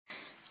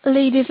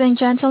Ladies and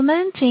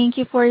gentlemen, thank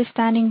you for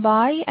standing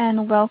by,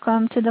 and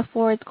welcome to the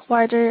fourth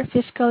quarter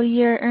fiscal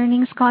year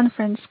earnings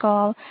conference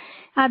call.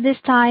 At this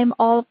time,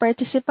 all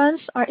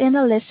participants are in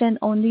a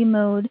listen-only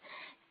mode.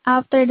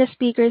 After the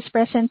speaker's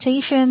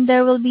presentation,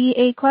 there will be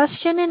a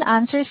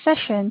question-and-answer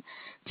session.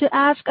 To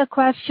ask a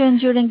question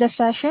during the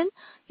session,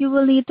 you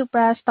will need to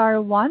press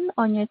star one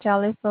on your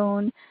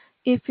telephone.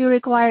 If you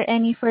require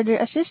any further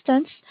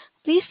assistance,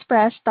 please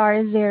press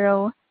star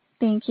zero.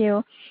 Thank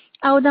you.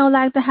 I would now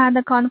like to hand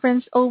the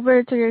conference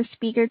over to your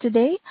speaker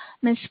today,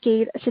 Ms.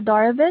 Kate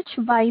Sidorovich,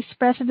 Vice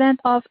President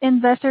of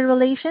Investor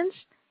Relations.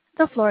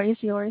 The floor is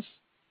yours.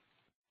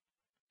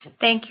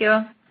 Thank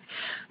you.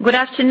 Good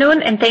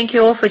afternoon, and thank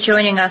you all for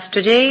joining us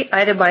today,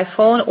 either by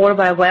phone or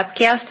by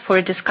webcast, for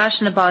a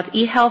discussion about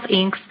eHealth,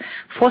 Inc.'s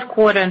fourth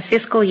quarter and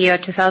fiscal year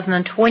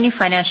 2020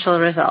 financial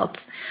results.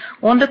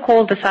 On the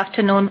call this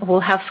afternoon,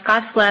 we'll have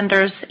Scott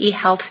Flanders,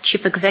 eHealth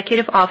Chief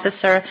Executive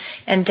Officer,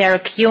 and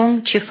Derek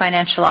Yung, Chief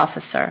Financial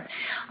Officer.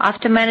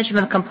 After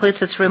management completes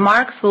its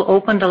remarks, we'll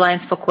open the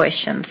lines for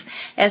questions.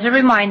 As a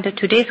reminder,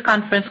 today's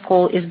conference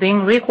call is being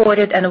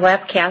recorded and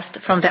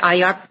webcast from the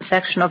IR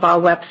section of our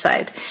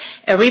website.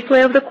 A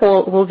replay of the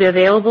call will be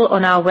available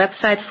on our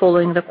website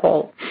following the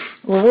call.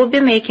 We will be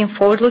making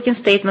forward-looking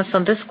statements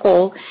on this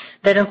call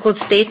that include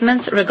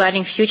statements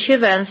regarding future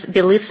events,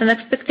 beliefs, and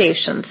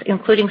expectations,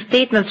 including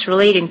statements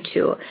relating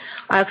to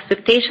our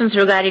expectations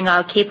regarding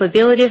our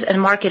capabilities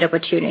and market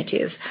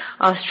opportunities,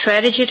 our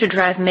strategy to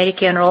drive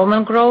Medicare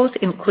enrollment growth,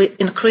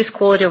 increase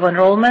quality of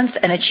enrollments,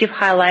 and achieve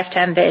high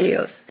lifetime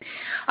values.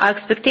 Our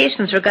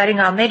expectations regarding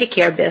our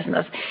Medicare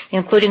business,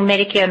 including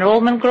Medicare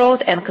enrollment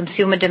growth and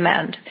consumer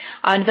demand,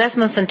 our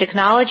investments in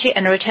technology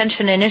and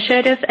retention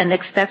initiatives and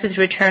expected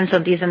returns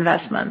on these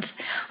investments,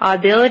 our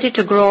ability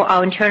to grow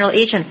our internal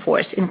agent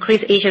force,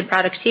 increase agent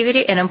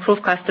productivity, and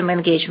improve customer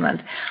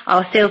engagement,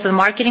 our sales and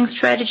marketing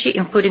strategy,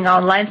 including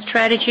our online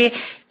strategy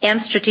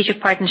and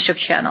strategic partnership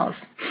channels.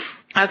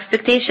 Our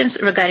expectations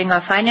regarding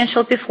our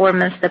financial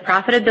performance, the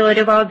profitability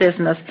of our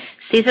business,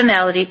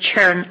 seasonality,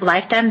 churn,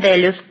 lifetime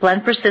values, plan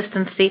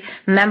persistency,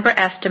 member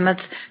estimates,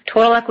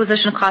 total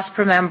acquisition cost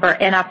per member,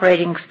 and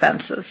operating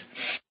expenses.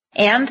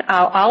 And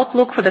our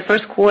outlook for the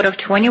first quarter of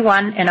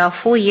 2021 and our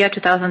full year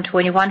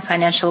 2021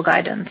 financial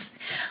guidance.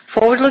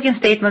 Forward-looking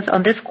statements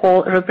on this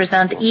call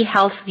represent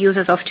eHealth's views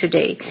as of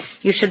today.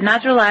 You should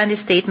not rely on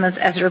these statements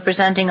as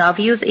representing our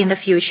views in the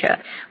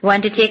future. We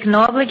undertake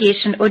no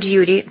obligation or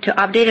duty to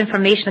update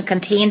information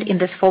contained in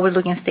these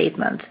forward-looking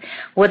statements,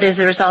 whether as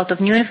a result of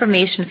new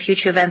information,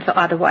 future events, or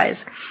otherwise.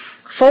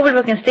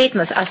 Forward-looking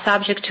statements are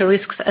subject to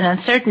risks and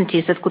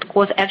uncertainties that could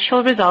cause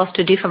actual results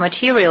to differ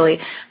materially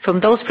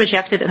from those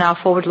projected in our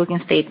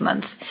forward-looking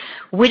statements.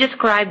 We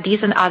describe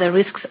these and other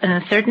risks and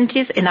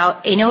uncertainties in our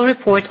annual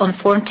report on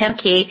Form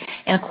 10-K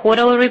and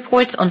quarterly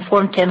reports on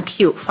Form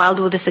 10-Q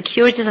filed with the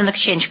Securities and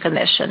Exchange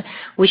Commission,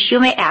 which you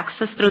may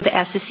access through the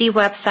SEC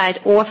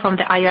website or from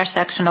the IR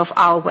section of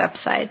our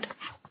website.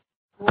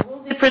 We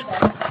will be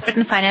presenting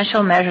certain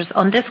financial measures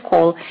on this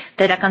call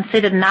that are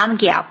considered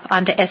non-GAAP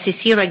under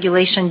SEC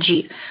Regulation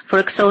G. For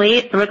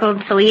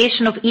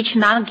reconciliation of each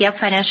non-GAAP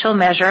financial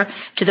measure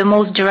to the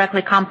most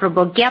directly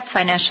comparable GAAP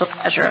financial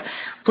measure,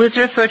 please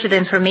refer to the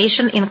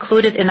information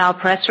included in our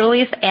press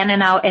release and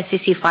in our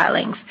SEC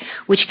filings,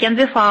 which can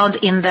be found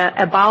in the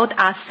About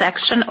Us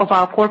section of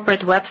our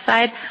corporate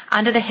website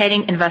under the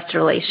heading Investor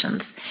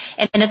Relations.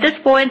 And at this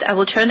point, I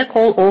will turn the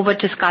call over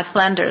to Scott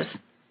Flanders.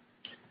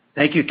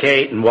 Thank you,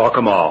 Kate, and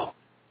welcome all.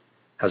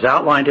 As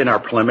outlined in our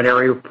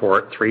preliminary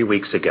report 3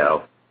 weeks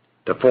ago,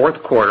 the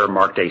fourth quarter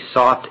marked a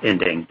soft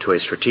ending to a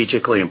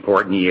strategically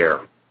important year.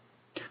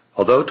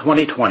 Although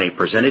 2020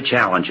 presented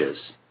challenges,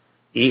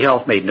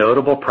 eHealth made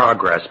notable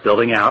progress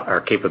building out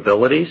our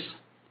capabilities,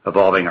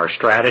 evolving our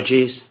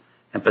strategies,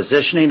 and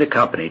positioning the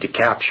company to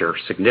capture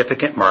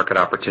significant market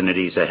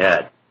opportunities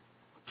ahead.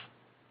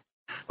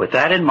 With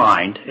that in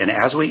mind, and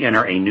as we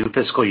enter a new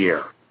fiscal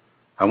year,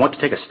 I want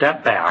to take a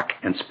step back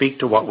and speak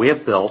to what we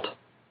have built,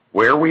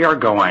 where we are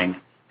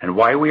going, and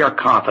why we are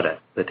confident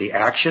that the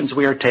actions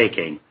we are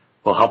taking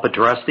will help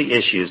address the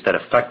issues that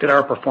affected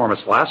our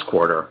performance last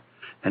quarter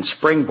and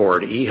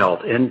springboard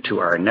eHealth into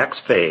our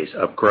next phase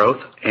of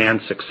growth and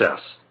success.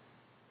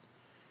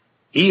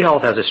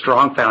 eHealth has a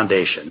strong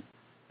foundation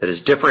that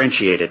is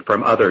differentiated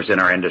from others in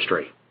our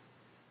industry.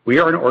 We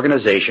are an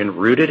organization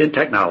rooted in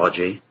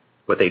technology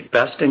with a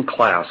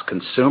best-in-class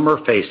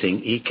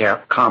consumer-facing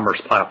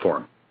e-commerce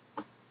platform.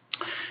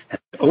 And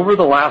over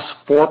the last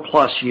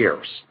 4+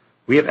 years,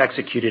 we have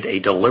executed a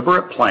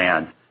deliberate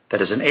plan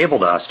that has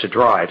enabled us to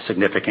drive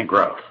significant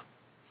growth.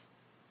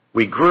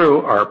 We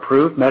grew our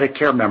approved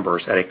Medicare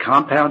members at a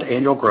compound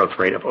annual growth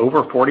rate of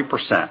over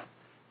 40%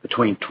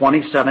 between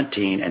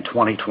 2017 and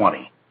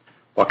 2020,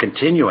 while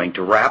continuing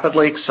to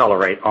rapidly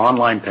accelerate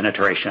online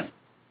penetration.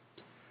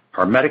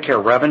 Our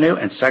Medicare revenue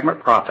and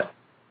segment profit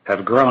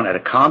have grown at a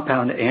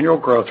compound annual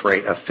growth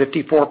rate of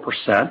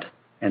 54%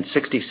 and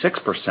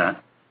 66%,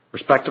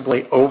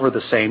 respectively, over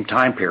the same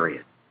time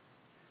period.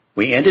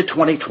 We ended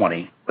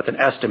 2020 with an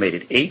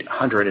estimated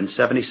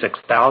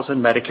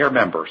 876,000 Medicare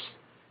members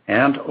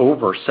and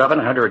over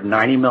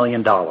 $790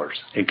 million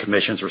in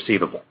commissions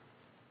receivable.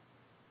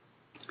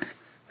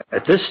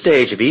 At this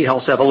stage of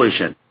eHealth's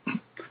evolution,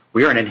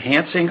 we are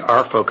enhancing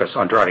our focus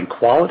on driving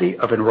quality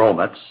of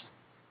enrollments,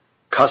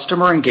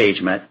 customer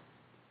engagement,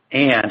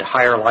 and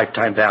higher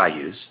lifetime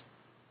values,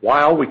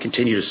 while we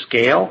continue to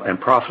scale and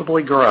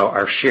profitably grow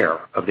our share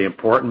of the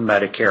important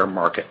Medicare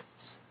market.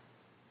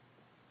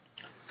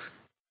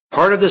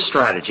 Part of this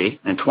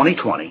strategy, in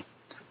 2020,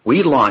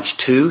 we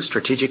launched 2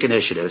 strategic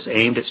initiatives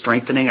aimed at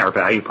strengthening our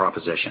value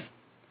proposition.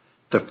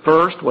 The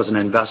first was an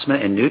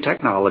investment in new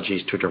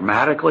technologies to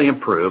dramatically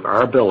improve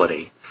our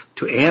ability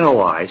to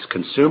analyze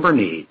consumer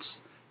needs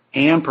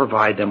and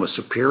provide them with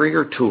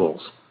superior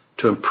tools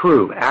to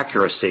improve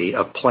accuracy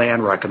of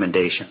plan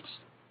recommendations.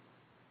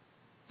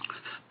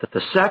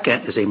 The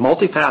second is a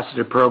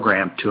multifaceted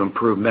program to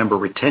improve member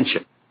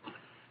retention.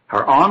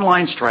 Our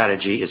online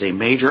strategy is a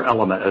major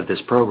element of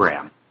this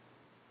program.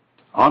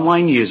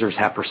 Online users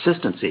have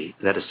persistency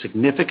that is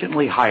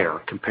significantly higher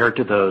compared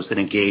to those that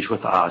engage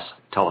with us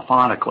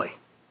telephonically.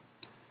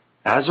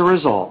 As a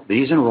result,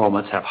 these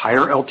enrollments have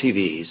higher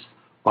LTVs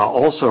while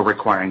also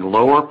requiring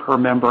lower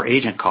per-member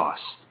agent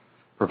costs,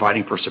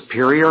 providing for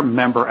superior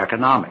member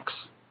economics.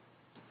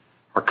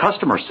 Our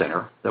Customer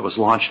Center, that was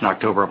launched in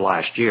October of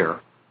last year,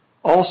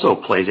 also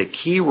plays a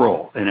key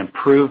role in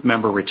improved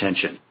member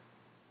retention.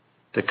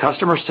 The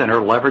Customer Center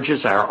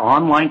leverages our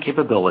online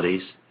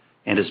capabilities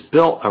and is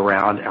built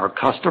around our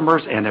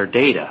customers and their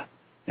data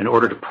in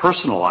order to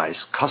personalize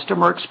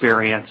customer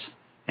experience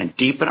and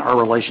deepen our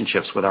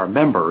relationships with our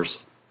members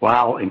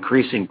while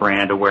increasing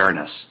brand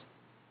awareness.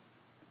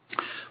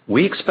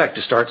 We expect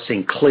to start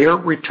seeing clear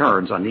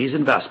returns on these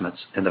investments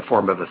in the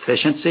form of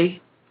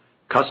efficiency,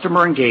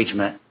 customer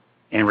engagement,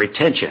 and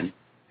retention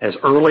as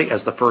early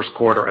as the first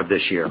quarter of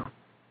this year.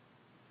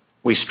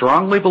 We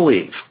strongly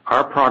believe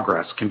our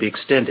progress can be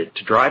extended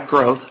to drive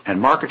growth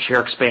and market share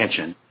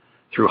expansion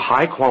through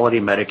high-quality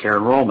Medicare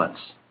enrollments.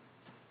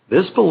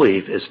 This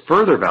belief is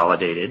further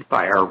validated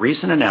by our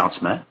recent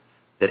announcement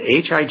that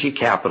H.I.G.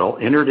 Capital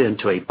entered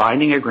into a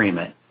binding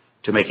agreement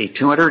to make a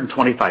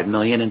 $225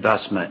 million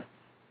investment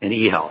in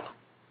eHealth.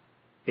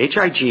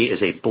 H.I.G.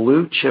 is a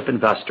blue-chip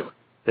investor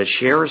that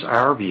shares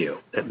our view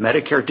that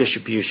Medicare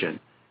distribution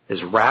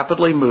is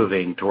rapidly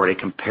moving toward a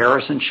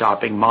comparison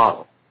shopping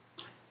model,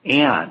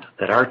 and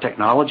that our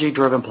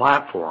technology-driven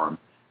platform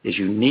is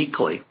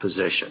uniquely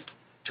positioned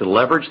to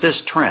leverage this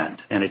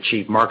trend and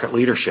achieve market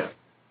leadership.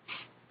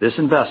 This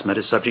investment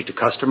is subject to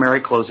customary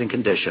closing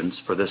conditions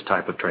for this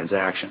type of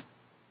transaction.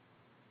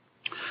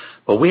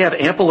 While we have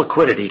ample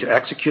liquidity to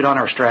execute on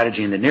our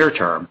strategy in the near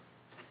term,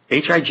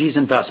 H.I.G.'s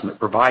investment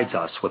provides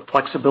us with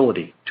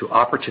flexibility to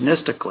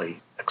opportunistically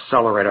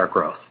accelerate our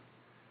growth.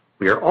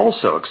 We are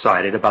also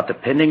excited about the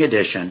pending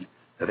addition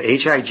of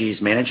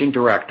H.I.G.'s Managing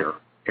Director,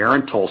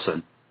 Aaron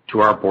Tolson, to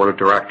our board of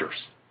directors.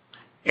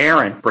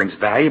 Aaron brings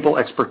valuable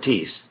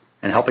expertise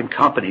in helping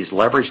companies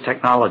leverage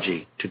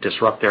technology to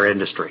disrupt their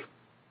industry.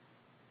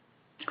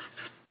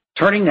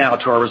 Turning now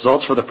to our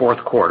results for the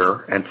fourth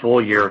quarter and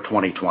full year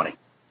 2020.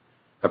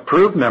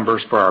 Approved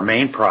members for our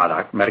main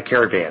product,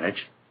 Medicare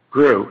Advantage,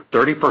 grew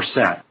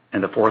 30%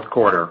 in the fourth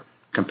quarter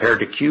compared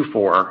to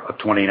Q4 of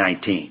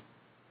 2019.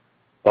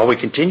 While we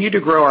continue to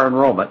grow our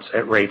enrollments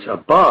at rates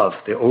above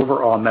the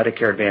overall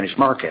Medicare Advantage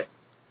market,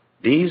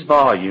 these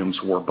volumes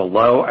were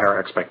below our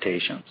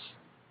expectations.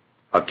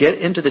 I'll get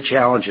into the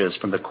challenges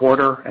from the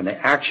quarter and the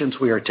actions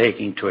we are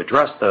taking to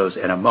address those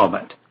in a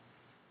moment,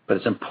 but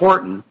it's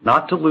important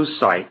not to lose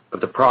sight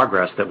of the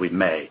progress that we've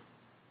made.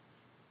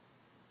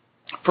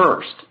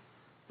 First,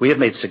 we have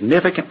made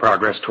significant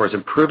progress towards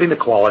improving the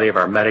quality of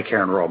our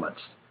Medicare enrollments,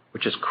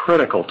 which is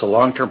critical to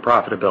long-term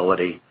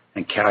profitability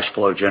and cash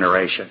flow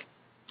generation.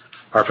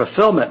 Our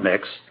fulfillment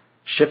mix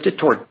shifted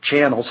toward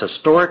channels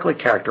historically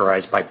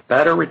characterized by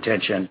better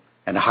retention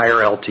and higher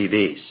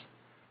LTVs.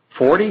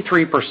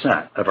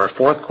 43% of our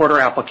fourth quarter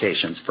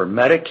applications for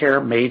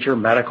Medicare major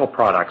medical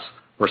products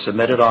were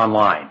submitted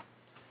online,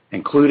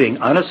 including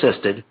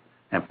unassisted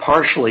and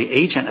partially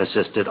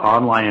agent-assisted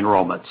online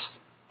enrollments,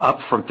 up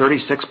from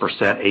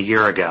 36% a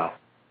year ago.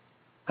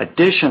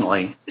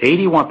 Additionally,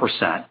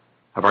 81%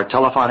 of our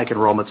telephonic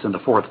enrollments in the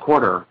fourth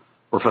quarter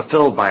were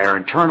fulfilled by our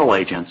internal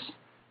agents,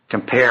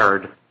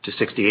 compared to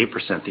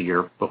 68% the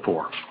year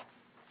before.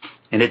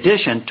 In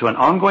addition to an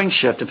ongoing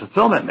shift in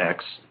fulfillment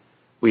mix,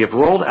 we have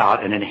rolled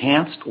out an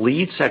enhanced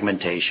lead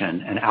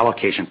segmentation and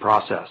allocation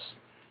process,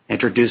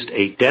 introduced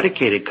a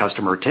dedicated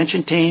customer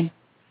retention team,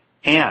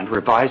 and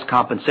revised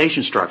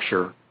compensation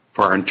structure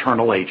for our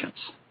internal agents,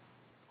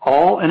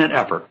 all in an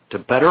effort to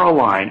better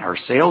align our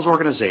sales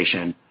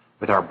organization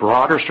with our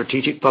broader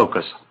strategic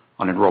focus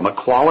on enrollment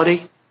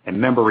quality and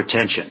member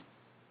retention.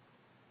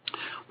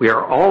 We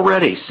are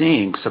already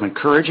seeing some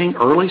encouraging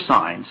early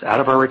signs out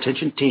of our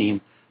retention team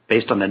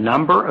based on the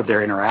number of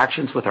their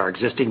interactions with our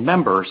existing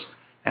members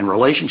and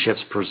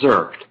relationships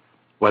preserved,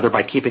 whether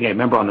by keeping a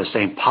member on the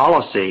same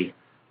policy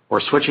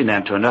or switching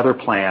them to another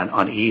plan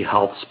on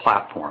eHealth's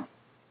platform.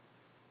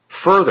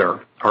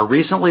 Further, our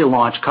recently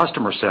launched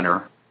Customer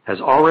Center has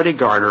already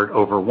garnered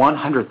over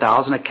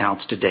 100,000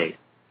 accounts to date,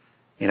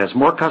 And as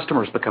more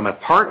customers become a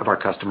part of our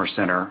customer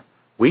center,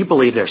 we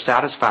believe their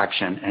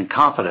satisfaction and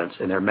confidence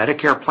in their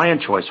Medicare plan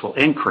choice will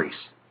increase,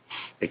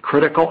 a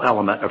critical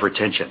element of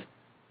retention.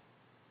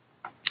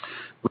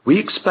 We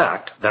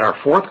expect that our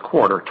fourth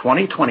quarter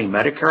 2020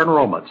 Medicare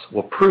enrollments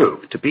will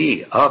prove to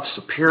be of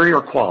superior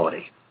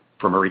quality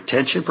from a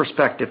retention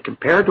perspective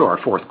compared to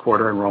our fourth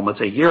quarter enrollments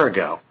a year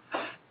ago,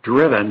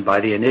 driven by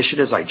the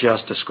initiatives I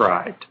just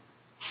described.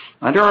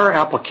 Under our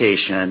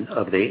application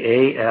of the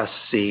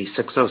ASC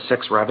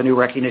 606 revenue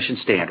recognition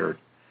standard,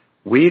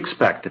 we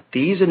expect that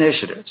these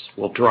initiatives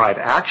will drive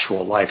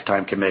actual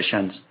lifetime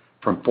commissions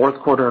from fourth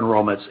quarter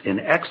enrollments in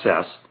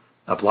excess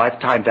of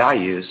lifetime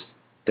values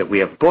that we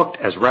have booked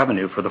as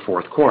revenue for the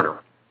fourth quarter.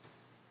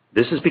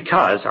 This is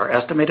because our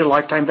estimated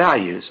lifetime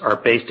values are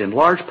based in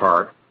large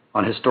part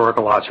on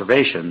historical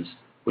observations,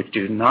 which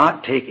do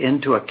not take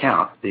into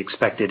account the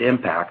expected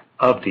impact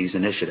of these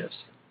initiatives.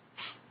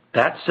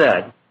 That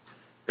said,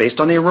 based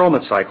on the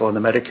enrollment cycle in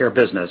the Medicare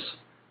business,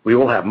 we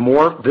will have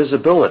more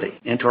visibility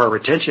into our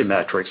retention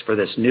metrics for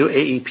this new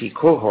AEP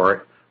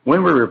cohort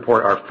when we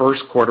report our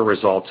first quarter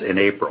results in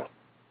April.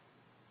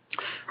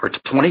 Our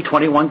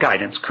 2021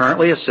 guidance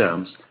currently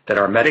assumes that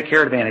our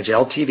Medicare Advantage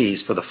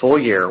LTVs for the full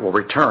year will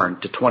return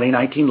to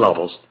 2019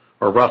 levels,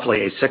 or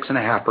roughly a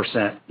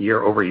 6.5%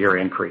 year-over-year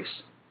increase.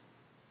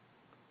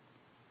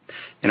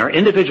 In our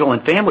individual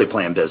and family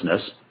plan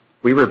business,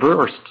 we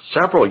reversed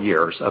several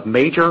years of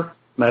major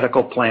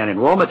medical plan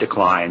enrollment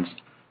declines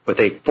with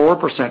a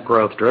 4%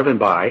 growth driven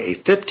by a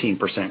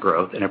 15%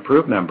 growth in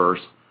approved members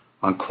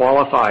on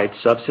qualified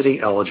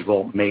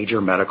subsidy-eligible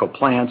major medical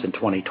plans in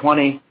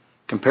 2020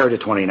 compared to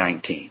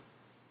 2019.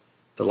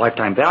 The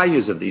lifetime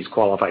values of these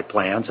qualified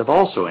plans have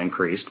also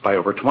increased by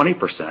over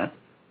 20%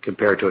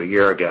 compared to a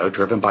year ago,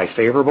 driven by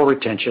favorable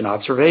retention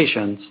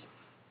observations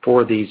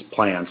for these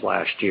plans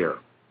last year.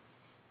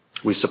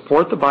 We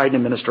support the Biden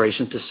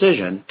administration's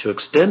decision to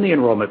extend the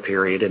enrollment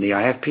period in the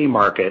IFP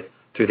market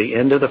through the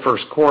end of the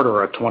first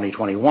quarter of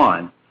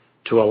 2021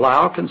 to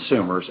allow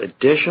consumers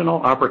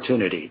additional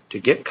opportunity to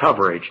get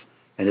coverage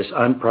in this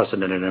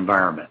unprecedented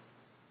environment.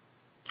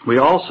 We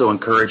also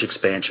encourage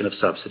expansion of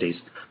subsidies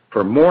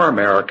for more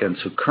Americans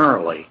who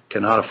currently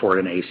cannot afford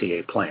an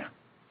ACA plan.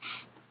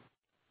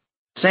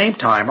 At the same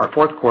time, our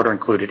fourth quarter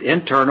included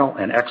internal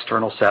and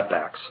external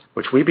setbacks,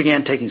 which we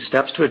began taking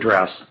steps to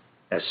address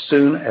as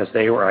soon as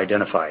they were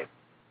identified.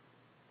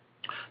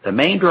 The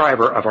main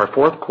driver of our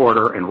fourth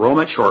quarter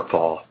enrollment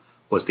shortfall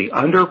was the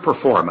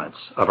underperformance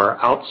of our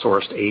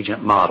outsourced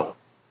agent model.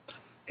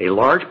 A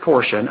large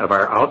portion of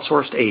our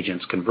outsourced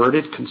agents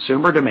converted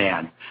consumer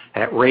demand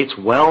at rates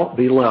well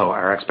below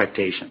our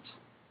expectations.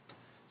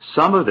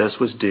 Some of this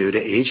was due to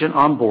agent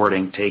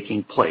onboarding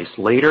taking place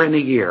later in the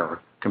year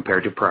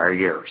compared to prior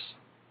years.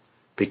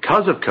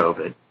 Because of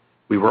COVID,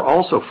 we were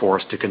also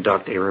forced to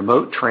conduct a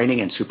remote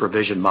training and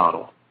supervision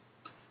model.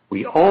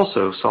 We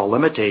also saw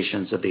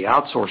limitations of the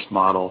outsourced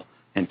model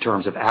in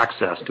terms of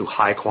access to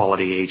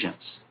high-quality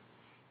agents.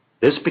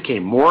 This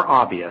became more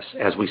obvious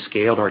as we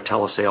scaled our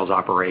telesales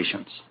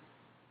operations.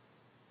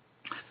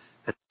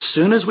 As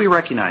soon as we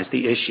recognized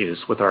the issues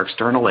with our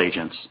external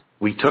agents,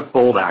 we took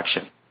bold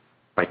action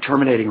by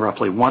terminating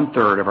roughly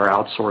 1/3 of our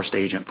outsourced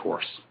agent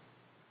force.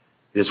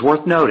 It is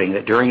worth noting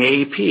that during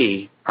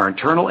AEP, our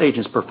internal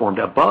agents performed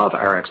above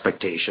our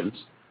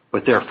expectations,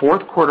 with their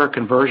fourth quarter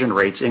conversion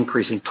rates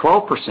increasing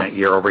 12%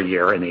 year over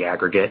year in the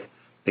aggregate,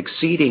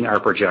 exceeding our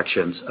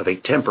projections of a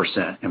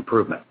 10%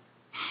 improvement.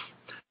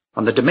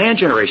 On the demand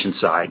generation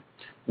side,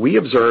 we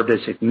observed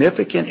a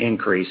significant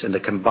increase in the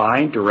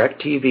combined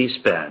DirecTV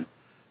spend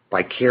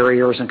by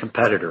carriers and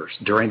competitors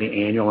during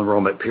the annual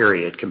enrollment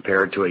period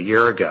compared to a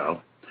year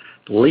ago,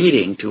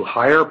 leading to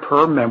higher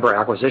per-member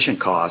acquisition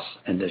costs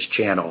in this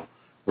channel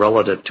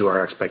relative to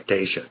our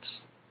expectations.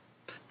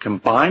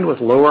 Combined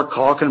with lower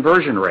call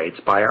conversion rates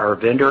by our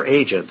vendor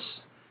agents,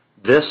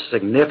 this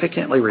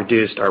significantly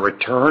reduced our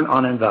return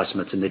on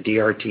investments in the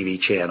DRTV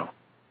channel.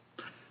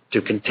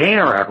 To contain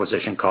our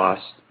acquisition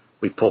costs,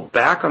 we pulled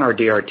back on our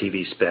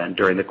DRTV spend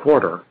during the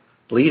quarter,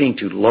 leading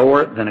to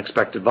lower than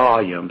expected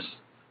volumes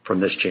from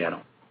this channel.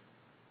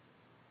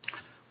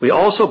 We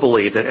also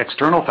believe that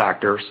external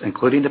factors,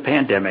 including the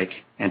pandemic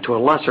and to a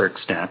lesser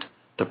extent,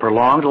 the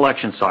prolonged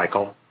election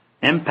cycle,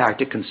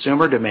 impacted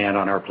consumer demand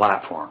on our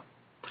platform.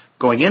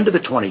 Going into the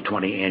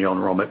 2020 annual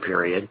enrollment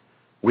period,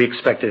 we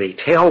expected a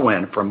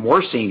tailwind from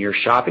more seniors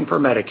shopping for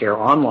Medicare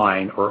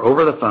online or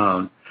over the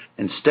phone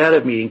instead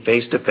of meeting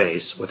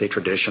face-to-face with a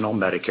traditional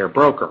Medicare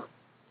broker.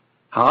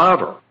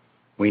 However,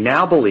 we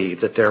now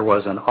believe that there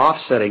was an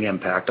offsetting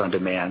impact on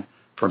demand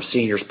from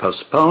seniors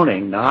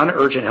postponing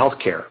non-urgent health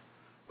care,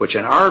 which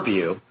in our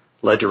view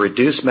led to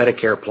reduced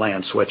Medicare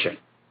plan switching.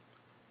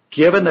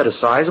 Given that a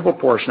sizable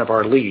portion of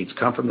our leads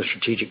come from the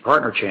strategic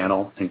partner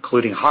channel,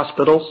 including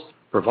hospitals,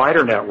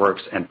 provider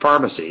networks, and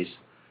pharmacies,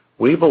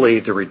 we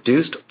believe the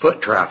reduced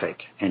foot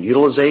traffic and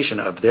utilization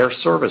of their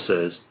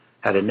services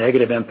had a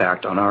negative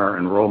impact on our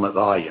enrollment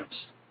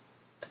volumes.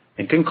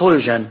 In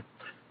conclusion,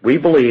 we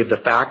believe the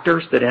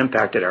factors that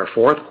impacted our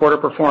fourth quarter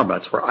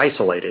performance were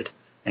isolated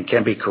and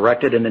can be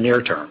corrected in the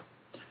near term.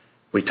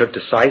 We took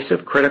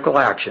decisive, critical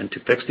action to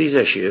fix these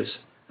issues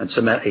and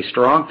cement a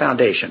strong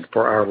foundation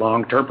for our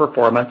long-term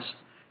performance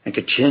and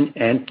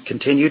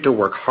continue to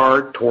work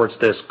hard towards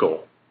this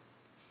goal,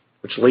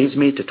 which leads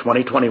me to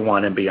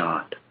 2021 and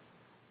beyond.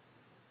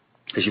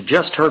 As you've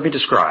just heard me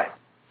describe,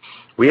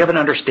 we have an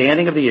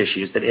understanding of the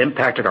issues that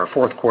impacted our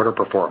fourth quarter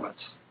performance.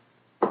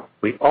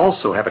 We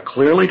also have a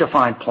clearly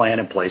defined plan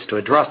in place to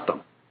address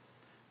them.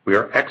 We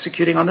are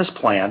executing on this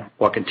plan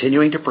while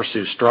continuing to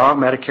pursue strong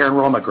Medicare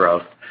enrollment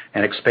growth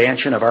and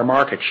expansion of our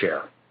market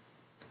share.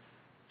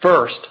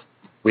 First,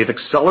 we've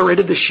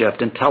accelerated the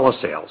shift in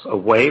telesales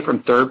away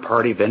from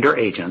third-party vendor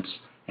agents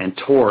and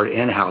toward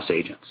in-house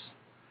agents.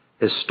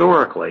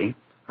 Historically,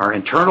 our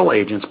internal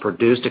agents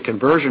produced a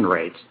conversion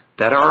rates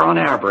that are on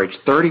average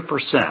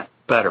 30%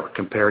 better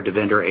compared to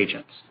vendor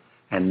agents,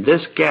 and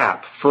this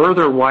gap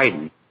further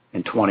widened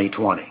in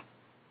 2020.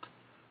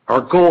 Our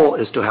goal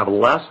is to have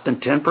less than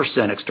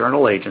 10%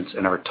 external agents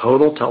in our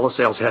total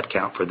telesales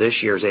headcount for this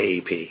year's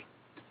AEP.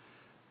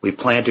 We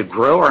plan to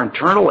grow our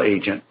internal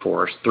agent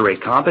force through a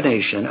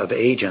combination of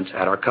agents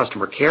at our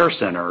customer care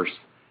centers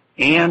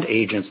and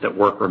agents that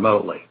work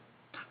remotely.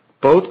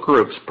 Both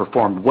groups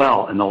performed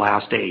well in the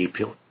last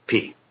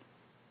AEP.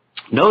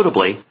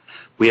 Notably,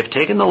 we have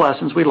taken the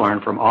lessons we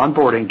learned from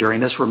onboarding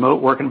during this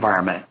remote work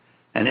environment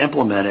and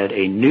implemented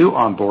a new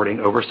onboarding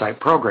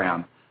oversight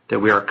program that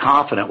we are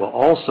confident will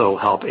also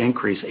help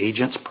increase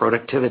agents'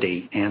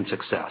 productivity and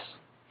success.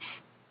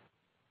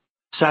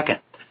 Second,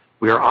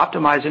 we are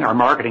optimizing our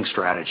marketing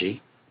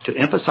strategy to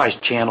emphasize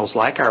channels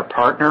like our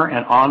partner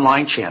and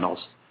online channels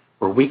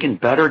where we can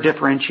better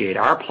differentiate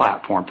our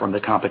platform from the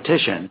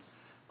competition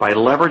by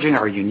leveraging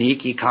our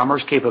unique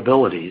e-commerce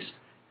capabilities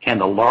and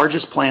the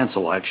largest plan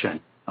selection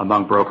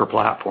among broker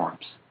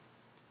platforms.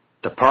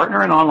 The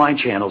partner and online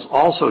channels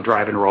also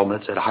drive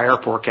enrollments at higher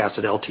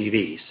forecasted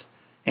LTVs,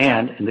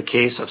 and in the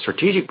case of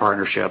strategic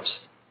partnerships,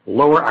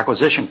 lower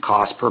acquisition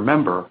costs per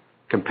member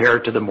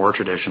compared to the more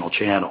traditional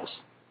channels.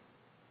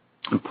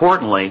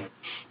 Importantly,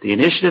 the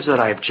initiatives that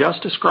I have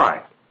just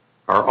described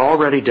are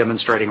already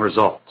demonstrating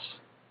results.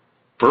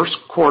 First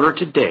quarter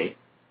to date,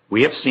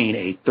 we have seen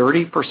a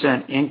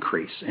 30%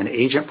 increase in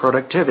agent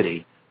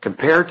productivity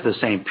compared to the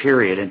same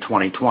period in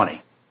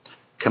 2020.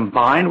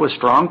 Combined with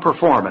strong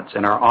performance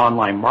in our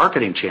online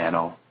marketing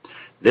channel,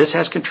 this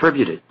has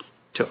contributed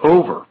to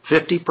over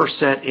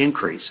 50%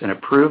 increase in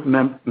approved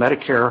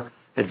Medicare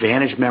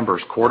Advantage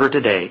members quarter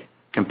to date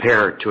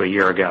compared to a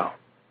year ago.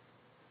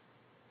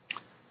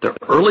 The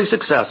early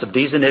success of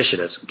these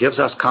initiatives gives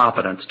us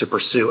confidence to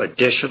pursue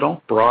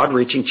additional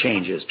broad-reaching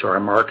changes to our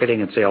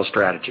marketing and sales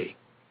strategy.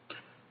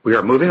 We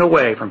are moving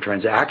away from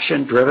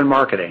transaction-driven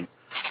marketing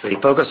to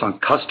a focus on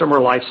customer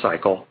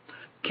lifecycle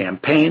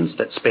campaigns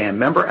that span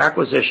member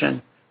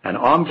acquisition and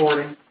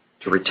onboarding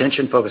to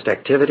retention-focused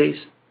activities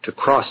to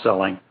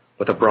cross-selling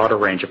with a broader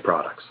range of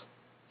products.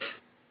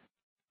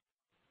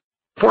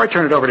 Before I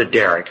turn it over to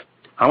Derek,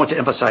 I want to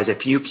emphasize a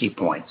few key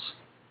points.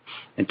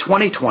 In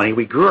 2020,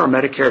 we grew our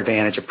Medicare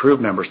Advantage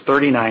approved members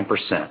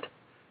 39%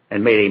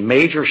 and made a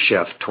major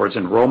shift towards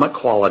enrollment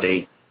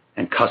quality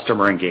and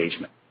customer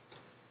engagement.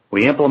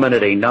 We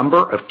implemented a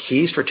number of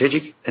key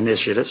strategic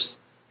initiatives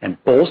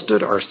and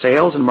bolstered our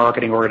sales and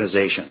marketing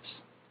organizations.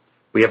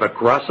 We have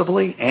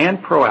aggressively and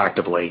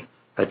proactively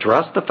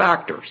addressed the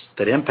factors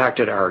that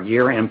impacted our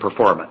year-end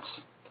performance.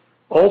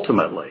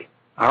 Ultimately,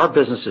 our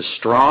business is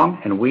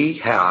strong and we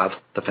have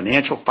the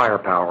financial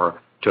firepower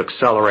to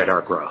accelerate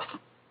our growth.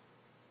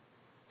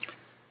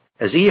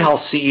 As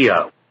eHealth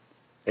CEO,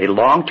 a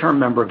long-term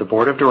member of the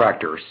board of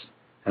directors,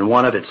 and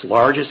one of its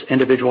largest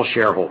individual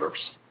shareholders,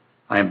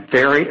 I am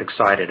very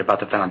excited about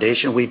the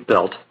foundation we've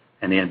built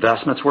and the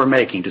investments we're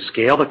making to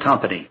scale the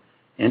company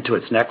into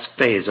its next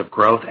phase of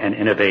growth and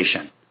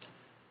innovation.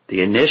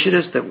 The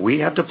initiatives that we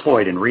have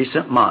deployed in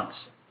recent months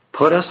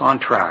put us on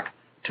track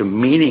to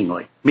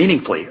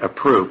meaningfully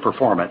improve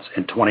performance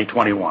in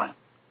 2021.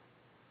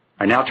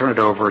 I now turn it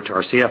over to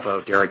our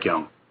CFO, Derek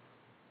Yung.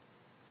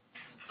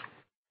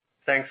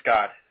 Thanks,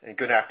 Scott, and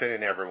good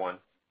afternoon, everyone.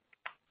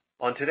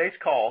 On today's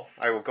call,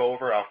 I will go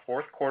over our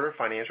fourth quarter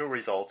financial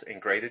results in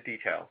greater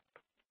detail,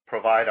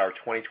 provide our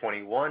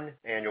 2021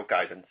 annual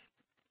guidance,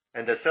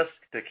 and discuss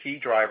the key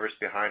drivers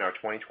behind our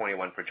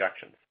 2021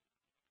 projections.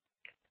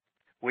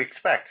 We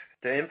expect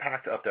the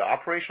impact of the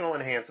operational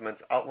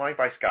enhancements outlined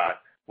by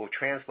Scott will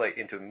translate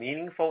into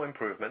meaningful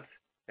improvements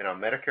in our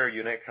Medicare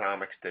unit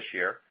economics this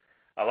year,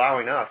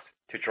 allowing us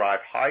to drive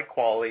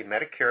high-quality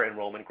Medicare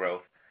enrollment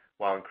growth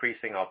while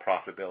increasing our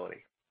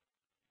profitability.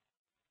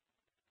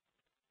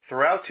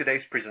 Throughout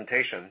today's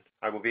presentation,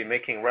 I will be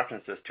making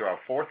references to our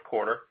fourth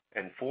quarter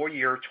and full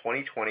year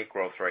 2020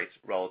 growth rates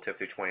relative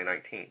to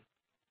 2019.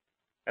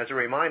 As a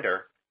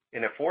reminder,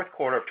 in the fourth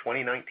quarter of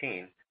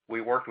 2019,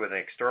 we worked with an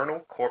external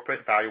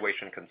corporate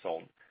valuation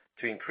consultant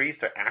to increase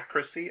the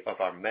accuracy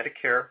of our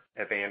Medicare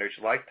Advantage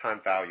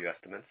lifetime value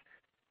estimates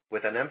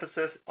with an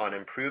emphasis on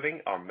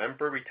improving our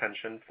member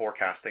retention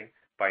forecasting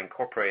by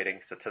incorporating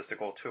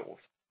statistical tools.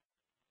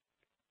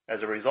 As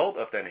a result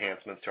of the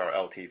enhancements to our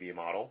LTV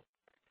model,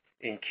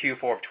 in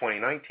Q4 of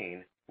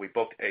 2019, we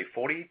booked a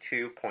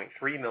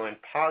 $42.3 million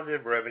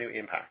positive revenue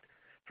impact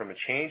from a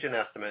change in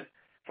estimate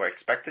for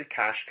expected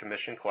cash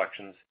commission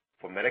collections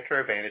for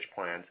Medicare Advantage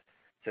plans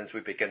since we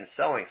began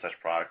selling such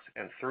products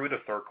and through the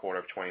third quarter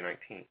of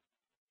 2019.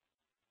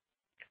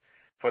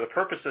 For the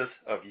purposes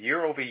of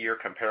year-over-year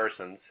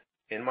comparisons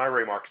in my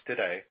remarks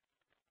today,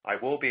 I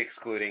will be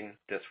excluding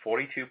this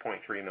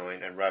 $42.3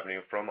 million in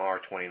revenue from our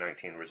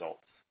 2019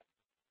 results.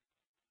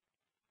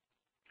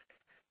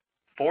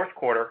 Fourth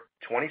quarter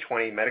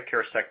 2020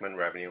 Medicare segment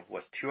revenue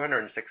was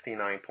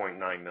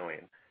 $269.9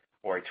 million,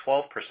 or a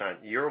 12%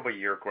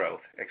 year-over-year growth,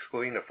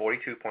 excluding the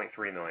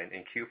 $42.3 million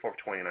in Q4 of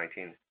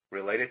 2019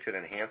 related to the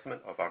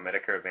enhancement of our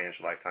Medicare Advantage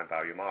lifetime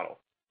value model.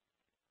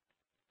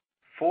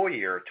 Full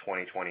year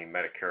 2020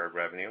 Medicare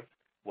revenue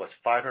was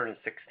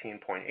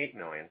 $516.8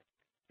 million,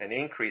 an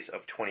increase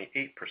of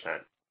 28%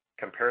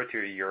 compared to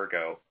a year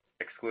ago,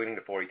 excluding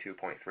the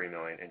 $42.3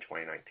 million in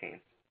 2019.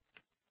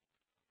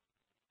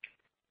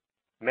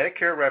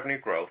 Medicare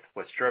revenue growth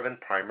was driven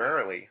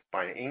primarily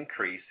by an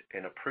increase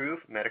in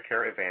approved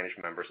Medicare Advantage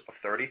members of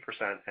 30%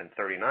 and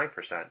 39%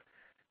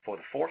 for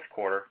the fourth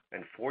quarter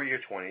and full year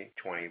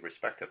 2020,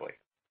 respectively.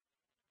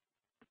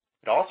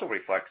 It also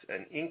reflects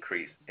an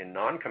increase in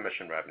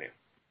non-commission revenue,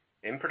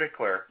 in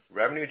particular,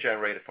 revenue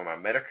generated from our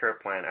Medicare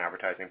plan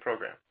advertising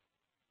program.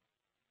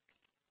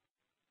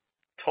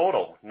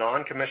 Total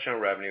non-commission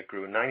revenue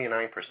grew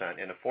 99%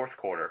 in the fourth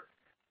quarter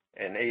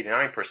and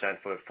 89%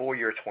 for the full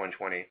year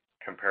 2020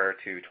 compared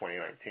to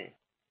 2019.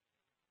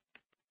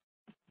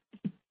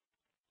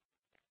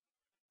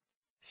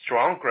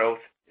 Strong growth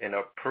in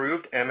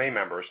approved MA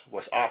members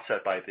was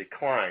offset by a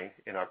decline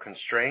in our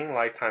constrained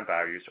lifetime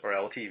values, or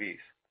LTVs.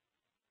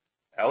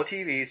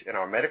 LTVs in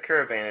our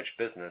Medicare Advantage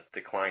business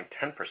declined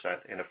 10%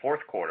 in the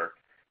fourth quarter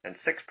and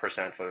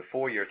 6% for the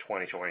full year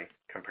 2020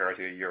 compared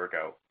to a year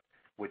ago,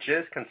 which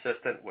is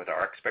consistent with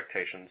our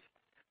expectations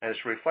and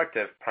is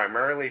reflective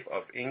primarily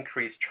of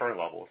increased churn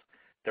levels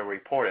that were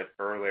reported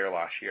earlier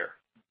last year.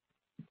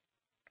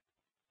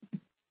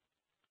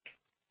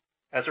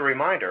 As a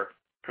reminder,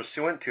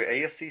 pursuant to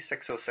ASC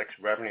 606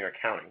 revenue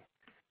accounting,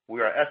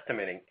 we are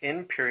estimating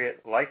in-period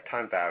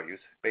lifetime values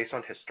based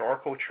on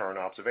historical churn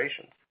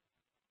observations.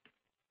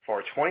 For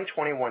our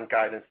 2021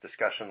 guidance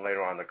discussion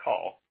later on the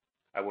call,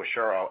 I will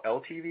share our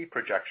LTV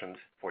projections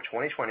for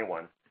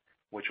 2021,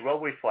 which will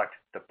reflect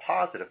the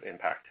positive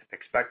impact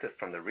expected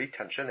from the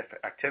retention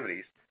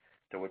activities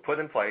that we put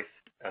in place,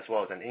 as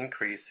well as an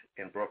increase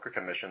in broker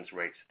commissions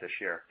rates this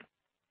year.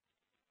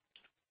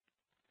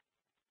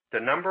 The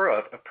number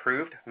of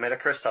approved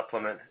Medicare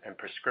Supplement and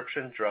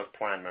prescription drug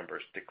plan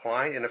members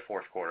declined in the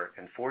fourth quarter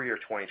and full year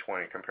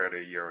 2020 compared to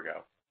a year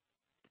ago.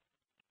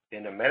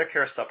 In the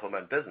Medicare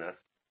Supplement business,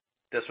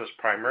 this was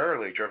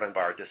primarily driven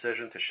by our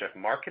decision to shift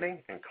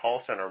marketing and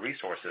call center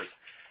resources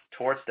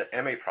towards the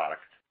MA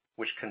product,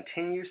 which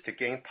continues to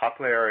gain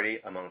popularity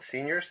among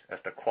seniors as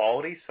the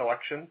quality,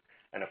 selection,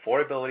 and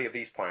affordability of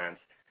these plans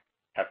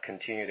have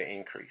continued to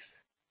increase.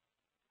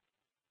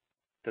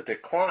 The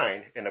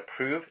decline in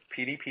approved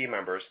PDP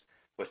members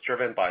was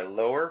driven by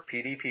lower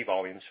PDP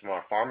volumes from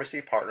our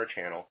pharmacy partner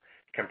channel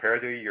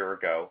compared to a year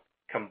ago,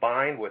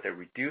 combined with a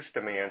reduced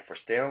demand for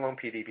standalone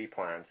PDP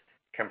plans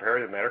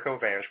compared to Medicare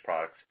Advantage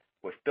products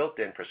with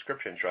built-in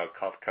prescription drug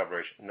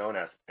coverage known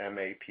as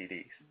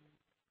MAPDs.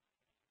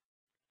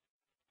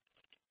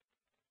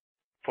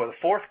 For the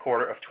fourth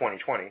quarter of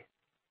 2020,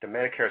 the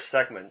Medicare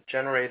segment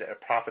generated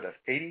a profit of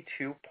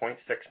 $82.6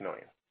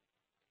 million.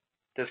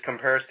 This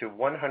compares to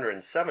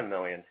 $107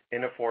 million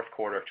in the fourth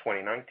quarter of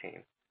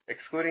 2019,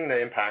 excluding the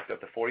impact of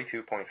the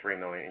 $42.3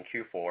 million in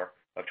Q4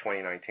 of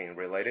 2019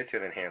 related to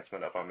the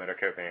enhancement of our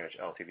Medicare Advantage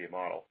LTV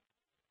model.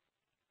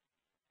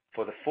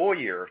 For the full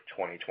year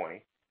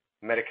 2020,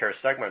 Medicare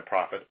segment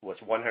profit was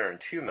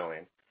 $102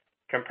 million,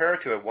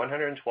 compared to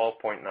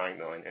 $112.9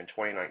 million in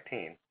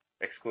 2019,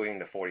 excluding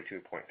the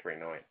 $42.3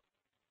 million.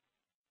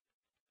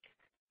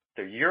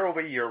 The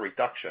year-over-year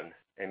reduction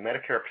in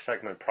Medicare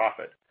segment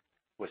profit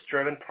was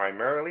driven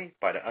primarily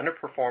by the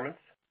underperformance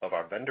of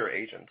our vendor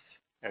agents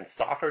and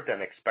softer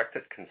than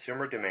expected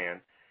consumer demand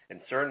in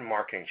certain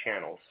marketing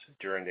channels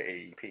during the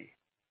AEP.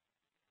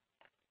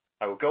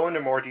 I will go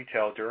into more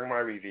detail during my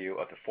review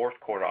of the fourth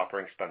quarter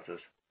operating expenses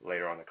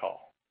later on the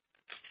call.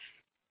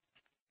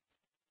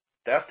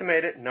 The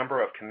estimated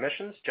number of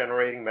commissions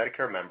generating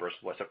Medicare members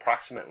was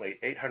approximately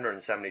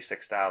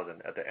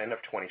 876,000 at the end of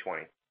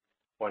 2020,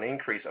 or an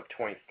increase of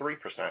 23%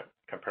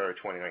 compared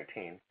to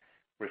 2019,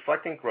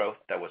 reflecting growth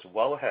that was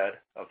well ahead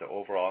of the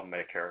overall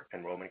Medicare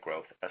enrollment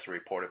growth as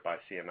reported by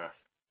CMS.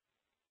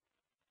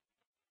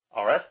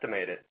 Our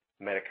estimated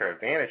Medicare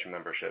Advantage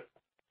membership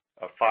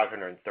of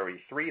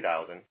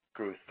 533,000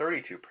 grew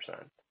 32%,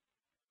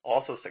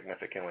 also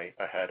significantly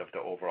ahead of the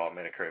overall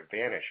Medicare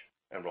Advantage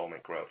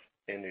enrollment growth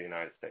in the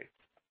United States.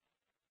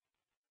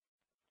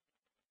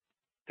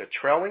 The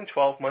trailing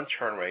 12-month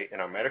churn rate in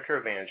our Medicare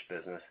Advantage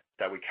business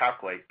that we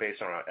calculate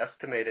based on our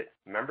estimated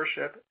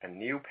membership and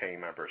new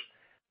paying members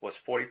was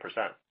 40%,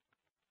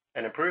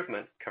 an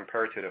improvement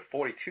compared to the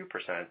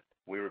 42%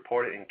 we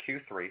reported in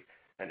Q3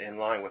 and in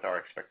line with our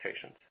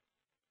expectations.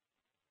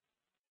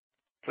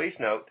 Please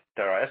note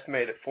that our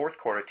estimated fourth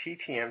quarter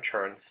TTM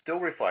churn still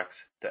reflects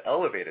the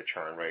elevated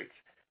churn rates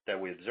that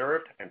we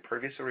observed and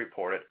previously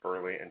reported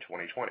early in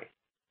 2020.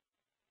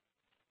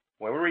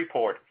 When we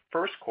report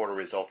first quarter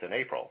results in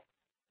April,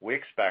 we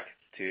expect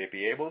to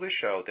be able to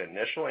show the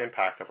initial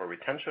impact of our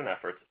retention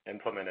efforts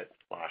implemented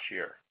last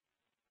year.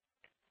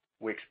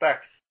 We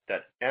expect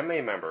that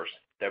MA members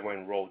that were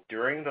enrolled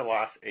during the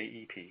last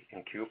AEP in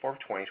Q4 of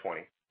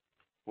 2020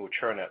 will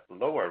churn at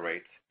lower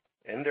rates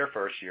in their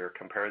first year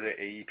compared to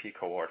the AEP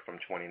cohort from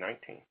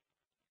 2019.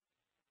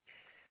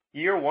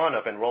 Year one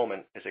of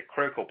enrollment is a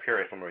critical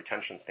period from a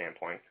retention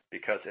standpoint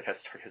because it has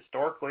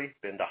historically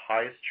been the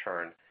highest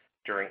churn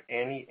during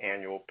any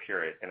annual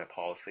period in a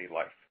policy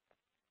life.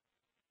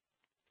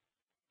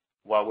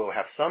 While we'll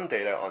have some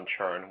data on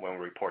churn when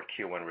we report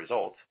Q1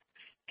 results,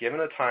 given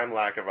the time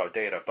lag of our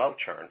data about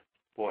churn,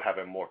 we'll have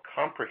a more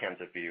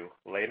comprehensive view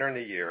later in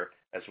the year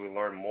as we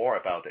learn more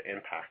about the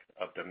impact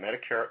of the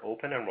Medicare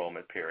open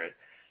enrollment period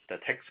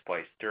that takes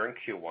place during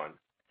Q1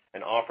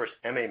 and offers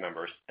MA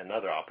members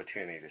another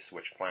opportunity to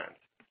switch plans.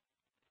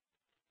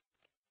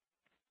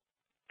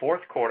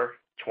 Fourth quarter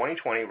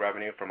 2020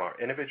 revenue from our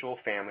individual,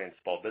 family, and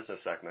small business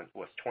segment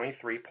was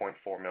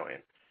 $23.4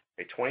 million,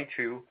 a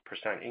 22%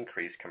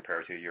 increase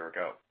compared to a year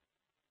ago.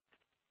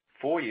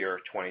 Full year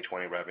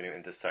 2020 revenue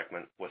in this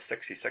segment was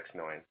 $66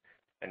 million,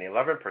 an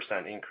 11%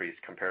 increase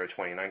compared to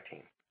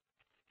 2019.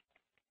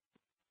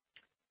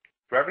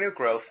 Revenue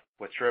growth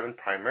was driven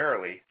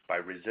primarily by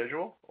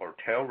residual or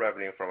tail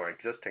revenue from our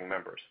existing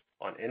members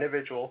on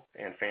individual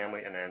and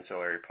family and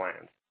ancillary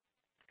plans.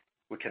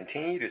 We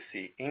continue to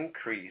see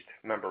increased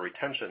member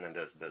retention in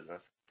this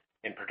business,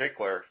 in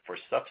particular for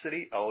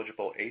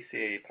subsidy-eligible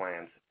ACA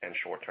plans and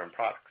short-term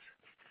products.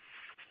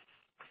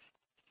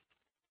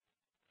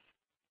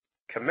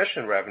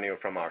 Commission revenue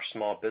from our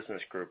small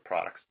business group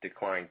products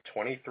declined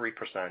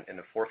 23% in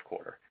the fourth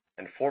quarter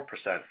and 4%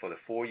 for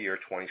the full year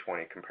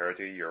 2020 compared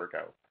to a year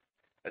ago,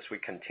 as we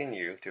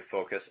continue to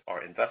focus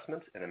our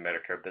investments in the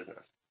Medicare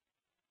business.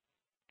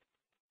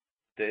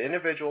 The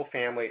individual,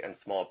 family, and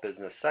small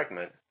business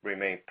segment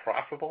remained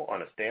profitable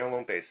on a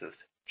standalone basis,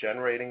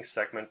 generating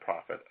segment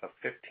profit of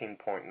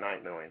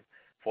 $15.9 million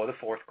for the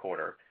fourth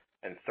quarter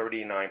and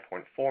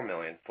 $39.4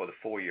 million for the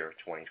full year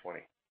 2020.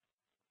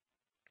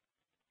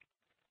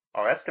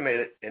 Our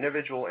estimated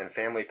individual and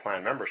family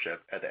plan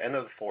membership at the end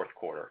of the fourth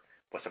quarter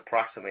was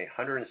approximately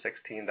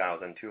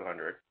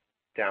 116,200,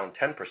 down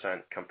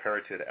 10%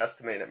 compared to the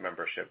estimated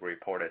membership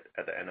reported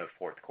at the end of the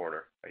fourth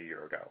quarter a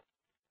year ago.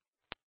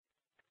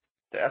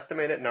 The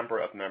estimated number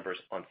of members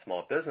on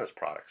small business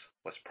products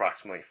was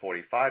approximately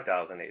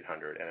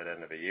 45,800 at the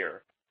end of the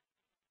year,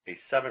 a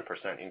 7%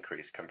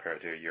 increase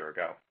compared to a year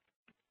ago.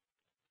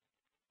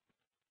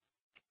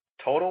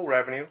 Total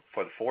revenue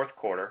for the fourth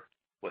quarter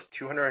was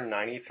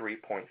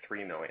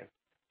 $293.3 million,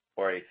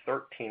 or a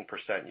 13%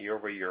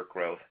 year-over-year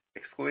growth,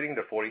 excluding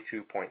the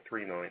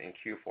 $42.3 million in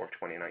Q4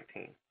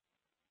 2019.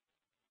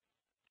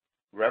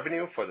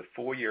 Revenue for the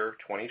full year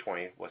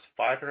 2020 was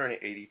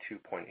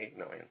 $582.8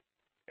 million,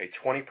 a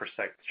 26%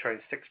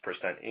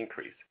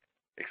 increase,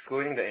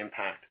 excluding the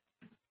impact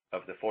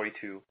of the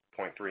 $42.3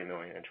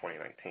 million in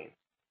 2019.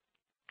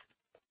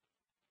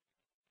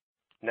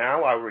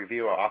 Now I'll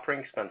review our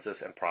operating expenses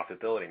and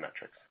profitability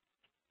metrics.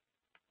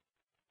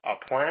 Our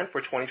plan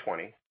for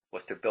 2020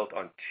 was to build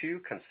on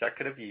 2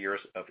 consecutive years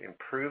of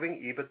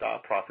improving EBITDA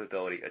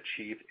profitability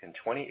achieved in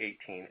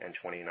 2018 and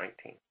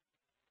 2019.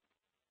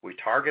 We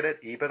targeted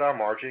EBITDA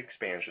margin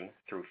expansion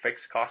through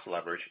fixed cost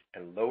leverage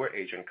and lower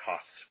agent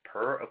costs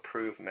per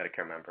approved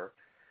Medicare member,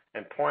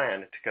 and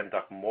planned to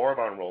conduct more of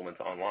our enrollments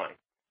online.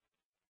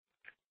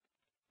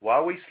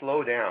 While we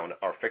slowed down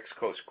our fixed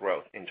cost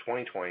growth in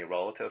 2020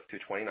 relative to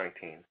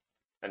 2019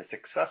 and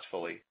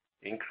successfully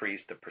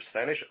increased the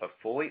percentage of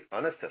fully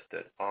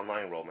unassisted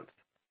online enrollments,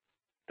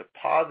 the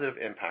positive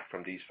impact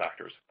from these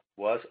factors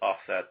was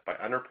offset by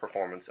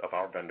underperformance of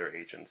our vendor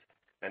agents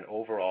and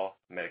overall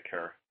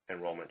Medicare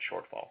enrollment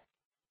shortfall.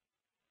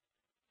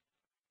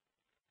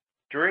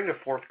 During the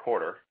fourth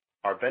quarter,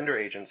 our vendor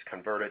agents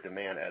converted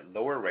demand at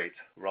lower rates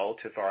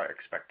relative to our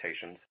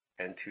expectations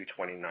and to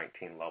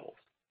 2019 levels.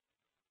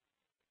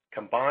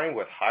 Combined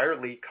with higher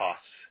lead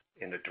costs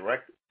in the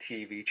direct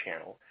TV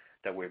channel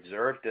that we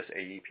observed this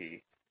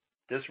AEP,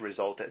 this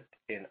resulted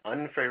in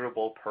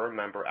unfavorable per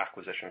member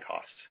acquisition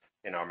costs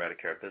in our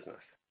Medicare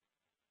business.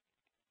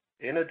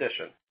 In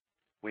addition,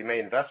 we made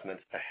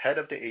investments ahead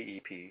of the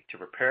AEP to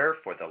prepare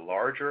for the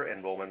larger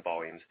enrollment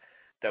volumes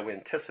that we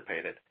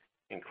anticipated,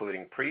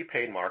 including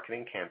prepaid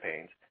marketing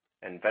campaigns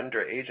and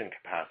vendor agent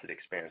capacity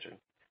expansion,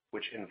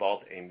 which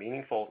involved a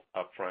meaningful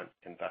upfront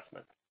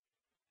investment.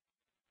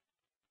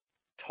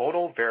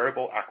 Total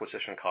variable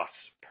acquisition costs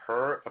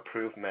per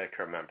approved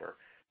Medicare member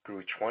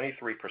grew 23%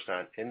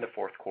 in the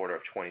fourth quarter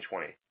of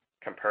 2020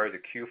 compared to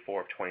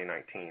Q4 of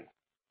 2019,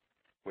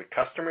 with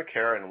customer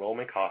care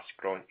enrollment costs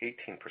growing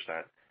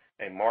 18%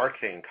 and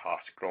marketing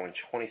costs growing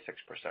 26%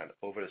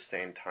 over the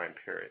same time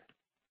period.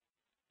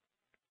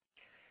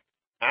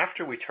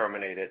 After we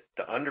terminated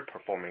the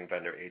underperforming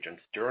vendor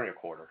agents during the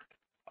quarter,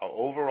 our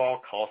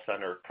overall call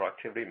center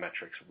productivity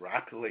metrics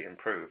rapidly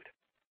improved,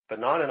 but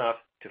not enough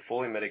to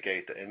fully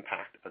mitigate the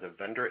impact of the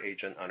vendor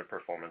agent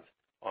underperformance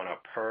on our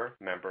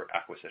per-member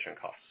acquisition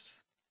costs.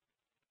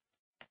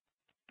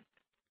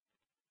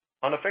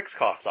 On the fixed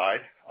cost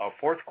side, our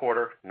fourth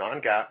quarter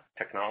non-GAAP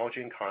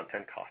technology and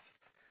content costs,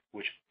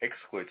 which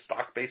excludes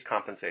stock-based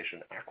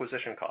compensation,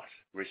 acquisition costs,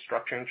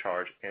 restructuring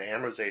charge, and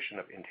amortization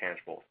of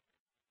intangibles,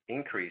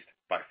 increased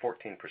by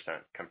 14%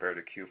 compared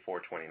to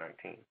Q4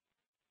 2019.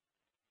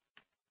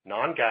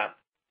 Non-GAAP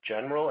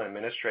general and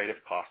administrative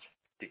costs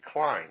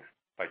declined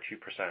by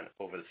 2%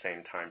 over the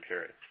same time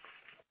period.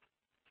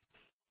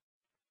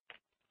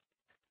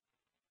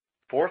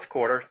 Fourth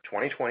quarter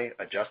 2020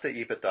 adjusted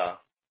EBITDA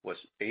was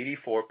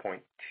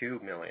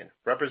 $84.2 million,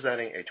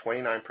 representing a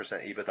 29%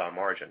 EBITDA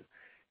margin,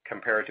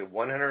 compared to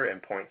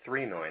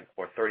 $100.3 million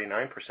or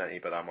 39%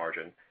 EBITDA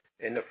margin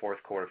in the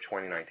fourth quarter of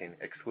 2019,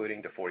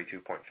 excluding the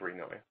 $42.3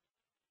 million.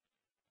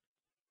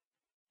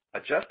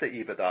 Adjusted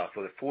EBITDA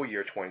for the full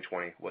year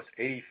 2020 was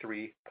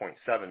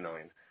 $83.7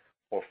 million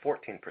or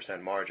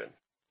 14% margin.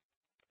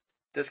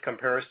 This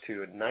compares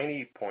to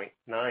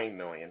 $90.9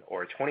 million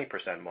or a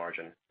 20%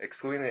 margin,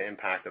 excluding the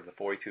impact of the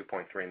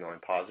 $42.3 million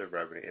positive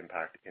revenue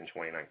impact in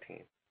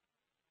 2019.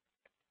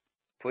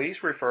 Please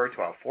refer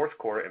to our fourth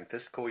quarter and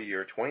fiscal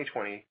year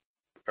 2020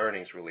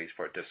 earnings release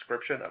for a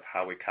description of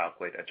how we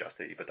calculate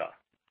adjusted EBITDA.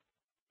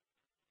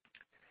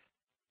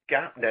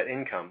 GAAP net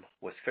income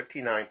was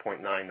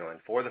 $59.9 million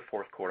for the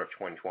fourth quarter of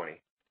 2020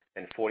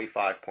 and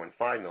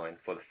 $45.5 million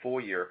for the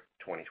full year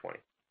 2020.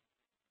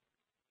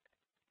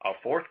 Our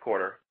fourth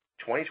quarter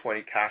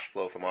 2020 cash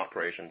flow from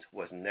operations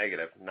was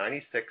negative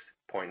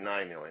 $96.9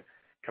 million,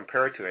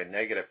 compared to a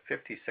negative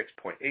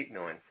 $56.8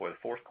 million for the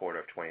fourth quarter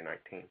of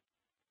 2019.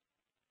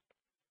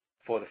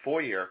 For the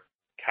full year,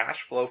 cash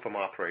flow from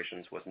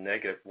operations was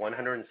negative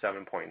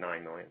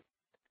 $107.9 million.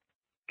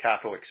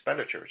 Capital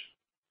expenditures,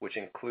 which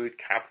include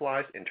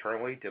capitalized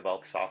internally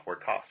developed software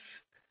costs,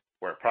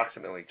 were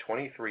approximately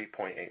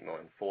 $23.8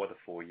 million for the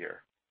full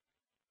year.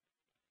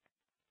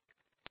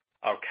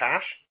 Our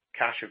cash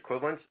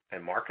equivalents,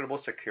 and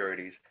marketable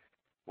securities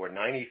were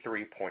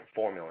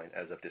 $93.4 million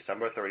as of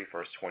December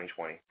 31st,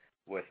 2020,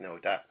 with no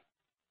debt.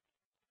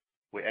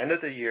 We ended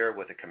the year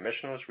with a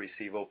commissioners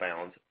receivable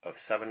balance of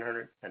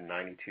 $792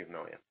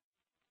 million.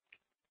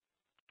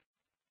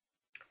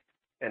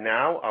 And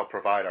now I'll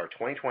provide our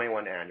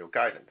 2021 annual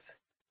guidance.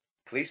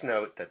 Please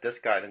note that this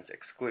guidance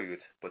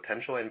excludes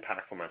potential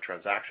impact from our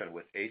transaction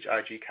with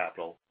H.I.G.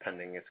 Capital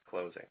pending its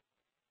closing.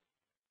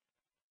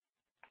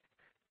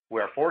 We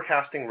are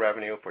forecasting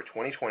revenue for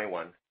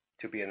 2021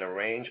 to be in the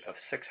range of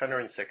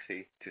 $660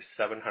 to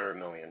 $700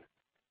 million,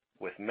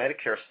 with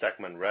Medicare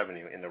segment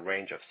revenue in the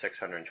range of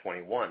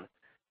 $621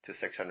 to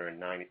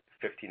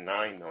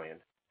 $659 million,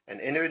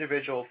 and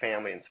individual,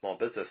 family, and small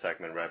business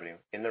segment revenue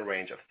in the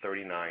range of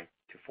 $39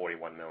 to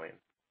 $41 million.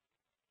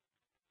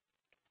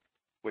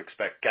 We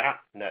expect GAAP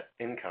net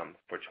income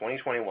for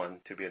 2021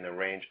 to be in the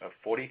range of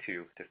 $42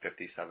 to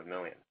 $57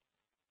 million.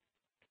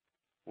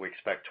 We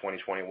expect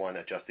 2021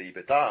 adjusted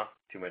EBITDA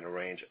to be in the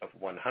range of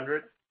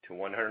 $100 to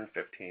 $115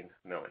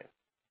 million.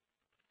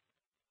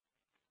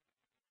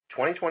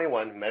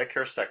 2021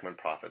 Medicare segment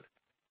profit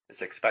is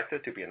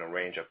expected to be in the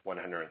range of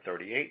 $138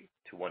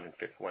 to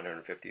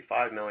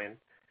 $155 million,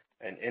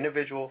 and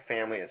individual,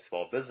 family, and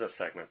small business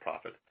segment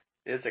profit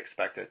is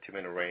expected to be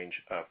in the range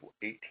of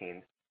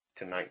 $18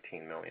 to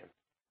 $19 million.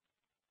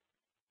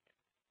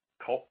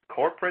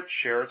 Corporate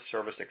shared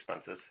service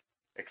expenses,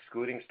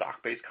 excluding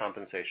stock-based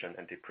compensation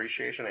and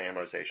depreciation and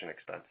amortization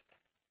expense,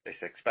 is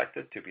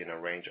expected to be in a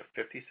range of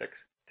 $56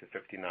 to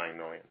 $59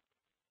 million.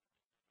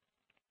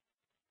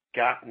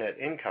 GAAP net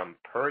income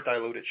per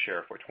diluted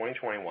share for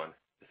 2021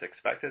 is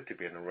expected to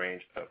be in the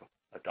range of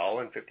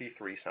 $1.53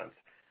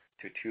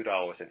 to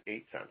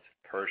 $2.08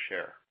 per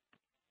share.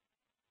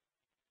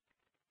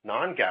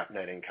 Non-GAAP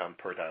net income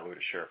per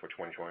diluted share for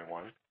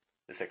 2021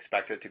 is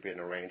expected to be in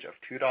the range of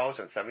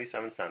 $2.77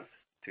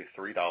 to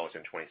 $3.26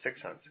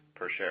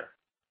 per share.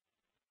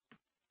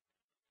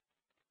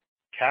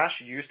 Cash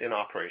used in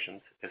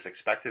operations is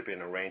expected to be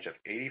in a range of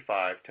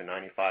 $85 to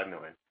 $95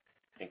 million,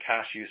 and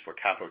cash used for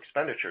capital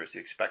expenditures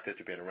is expected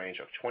to be in a range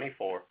of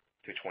 $24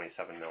 to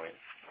 $27 million.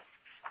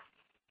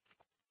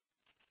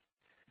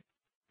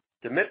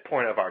 The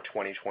midpoint of our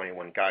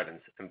 2021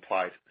 guidance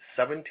implies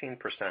 17%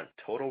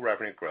 total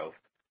revenue growth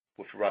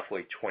with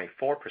roughly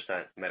 24%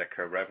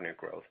 Medicare revenue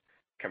growth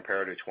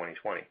compared to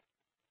 2020.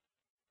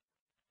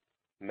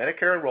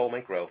 Medicare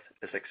enrollment growth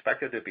is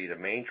expected to be the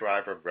main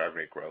driver of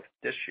revenue growth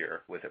this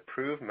year, with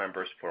approved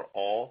members for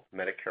all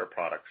Medicare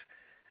products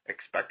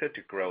expected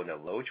to grow in the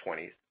low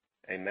 20s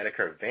and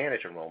Medicare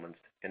Advantage enrollments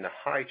in the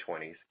high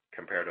 20s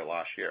compared to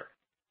last year.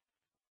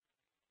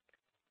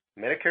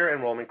 Medicare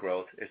enrollment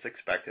growth is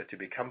expected to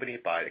be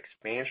accompanied by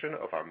expansion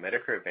of our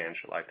Medicare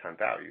Advantage lifetime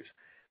values,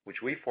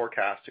 which we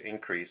forecast to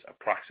increase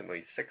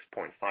approximately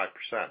 6.5%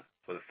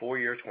 for the full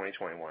year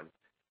 2021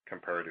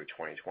 compared to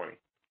 2020.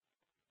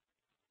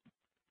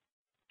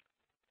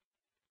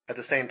 At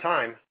the same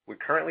time, we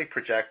currently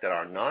project that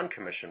our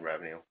non-commission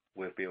revenue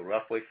will be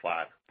roughly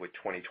flat with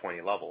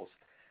 2020 levels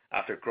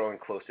after growing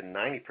close to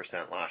 90%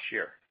 last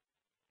year.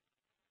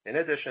 In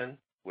addition,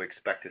 we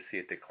expect to see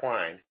a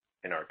decline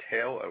in our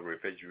tail of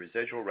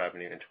residual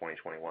revenue in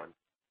 2021.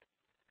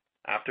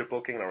 After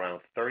booking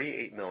around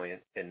 $38 million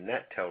in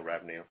net tail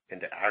revenue in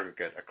the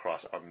aggregate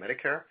across our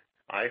Medicare,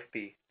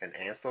 IFP, and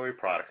ancillary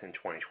products in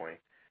 2020,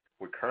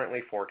 we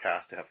currently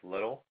forecast to have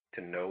little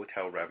to no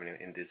tail revenue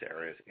in these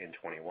areas in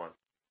 21.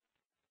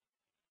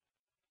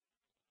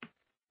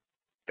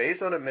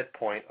 Based on the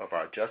midpoint of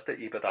our adjusted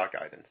EBITDA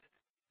guidance,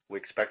 we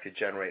expect to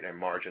generate a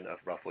margin of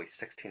roughly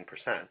 16%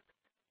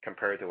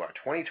 compared to our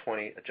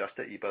 2020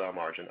 adjusted EBITDA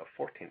margin of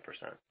 14%.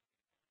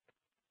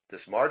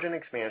 This margin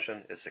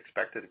expansion is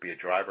expected to be a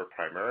driver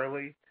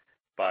primarily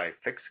by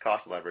fixed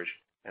cost leverage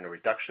and a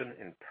reduction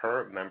in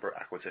per member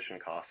acquisition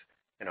costs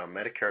in our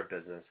Medicare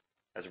business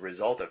as a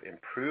result of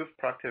improved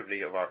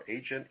productivity of our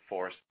agent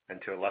force and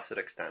to a lesser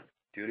extent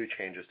due to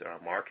changes to our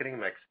marketing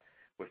mix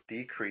with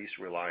decreased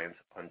reliance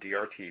on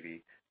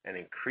DRTV and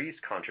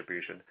increased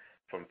contribution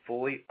from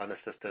fully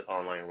unassisted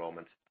online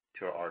enrollments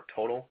to our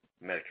total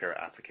Medicare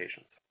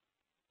applications.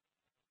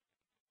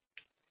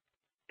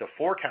 The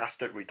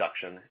forecasted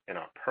reduction in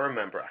our per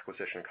member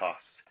acquisition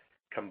costs,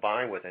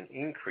 combined with an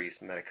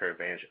increased Medicare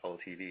Advantage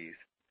LTVs,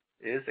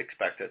 is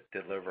expected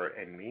to deliver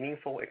a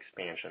meaningful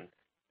expansion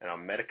in our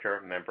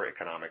Medicare member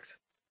economics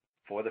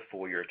for the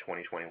full year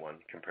 2021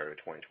 compared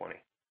to 2020.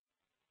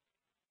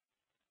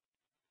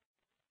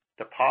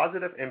 The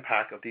positive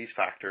impact of these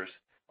factors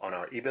on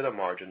our EBITDA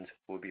margins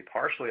will be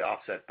partially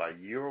offset by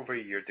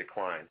year-over-year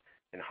decline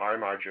in higher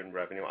margin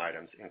revenue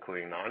items,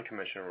 including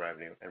non-commission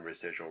revenue and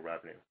residual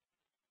revenue.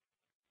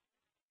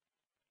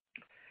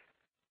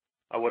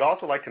 I would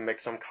also like to make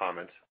some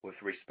comments with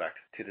respect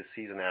to the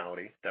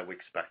seasonality that we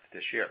expect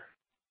this year.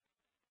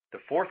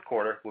 The fourth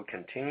quarter will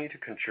continue to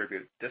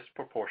contribute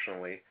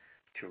disproportionately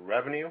to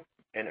revenue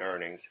and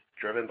earnings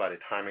driven by the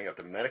timing of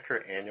the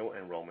Medicare annual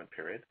enrollment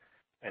period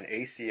and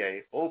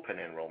ACA open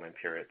enrollment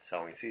period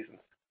selling seasons.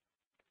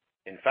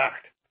 In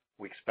fact,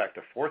 we expect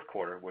the fourth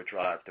quarter will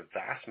drive the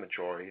vast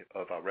majority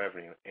of our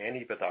revenue and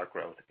EBITDA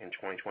growth in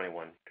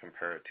 2021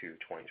 compared to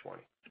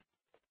 2020.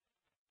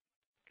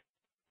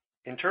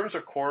 In terms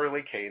of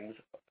quarterly cadence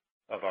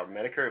of our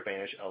Medicare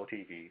Advantage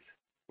LTVs,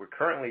 we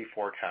currently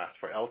forecast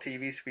for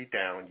LTVs to be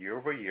down year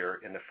over year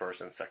in the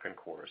first and second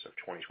quarters of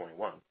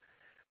 2021,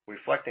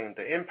 reflecting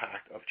the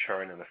impact of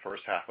churn in the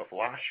first half of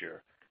last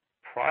year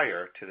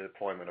prior to the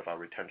deployment of our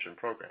retention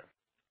program.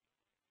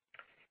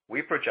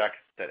 We project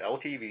that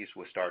LTVs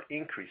will start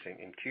increasing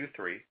in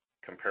Q3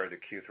 compared to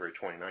Q3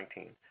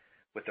 2019,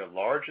 with the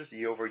largest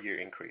year-over-year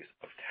increase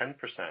of 10%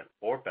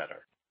 or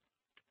better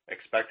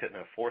expected in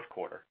the fourth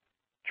quarter,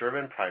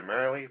 driven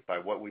primarily by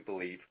what we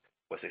believe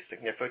was a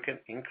significant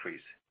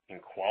increase in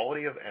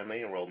quality of MA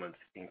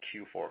enrollments in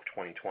Q4 of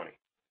 2020.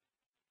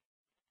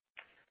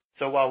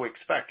 So while we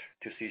expect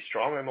to see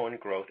strong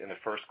enrollment growth in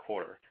the first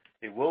quarter,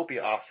 it will be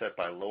offset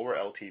by lower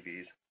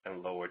LTVs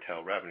and lower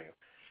tail revenue,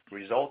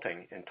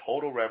 resulting in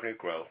total revenue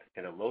growth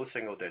in the low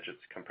single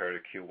digits compared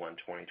to Q1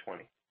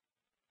 2020.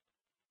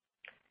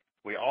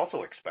 We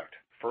also expect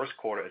first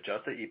quarter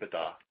adjusted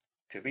EBITDA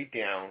to be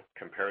down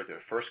compared to the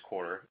first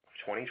quarter of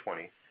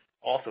 2020,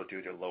 also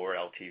due to lower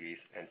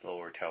LTVs and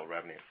lower tail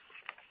revenue.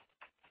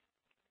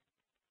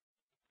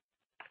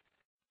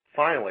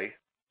 Finally,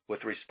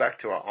 with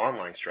respect to our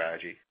online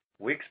strategy,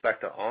 we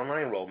expect that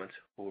online enrollments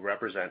will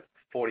represent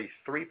 43%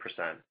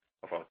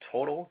 of our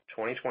total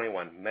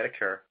 2021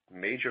 Medicare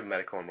major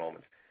medical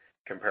enrollments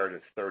compared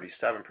to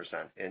 37%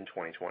 in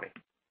 2020.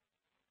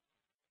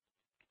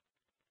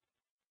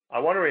 I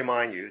want to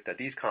remind you that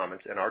these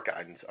comments and our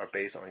guidance are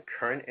based on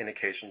current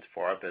indications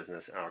for our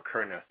business and our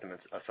current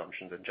estimates,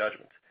 assumptions, and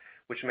judgments,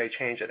 which may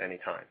change at any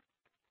time.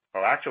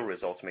 Our actual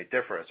results may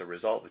differ as a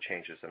result of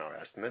changes in our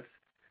estimates,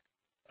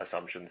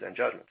 assumptions, and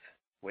judgments.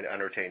 We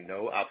undertake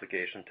no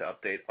obligation to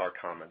update our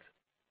comments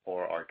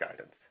or our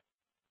guidance.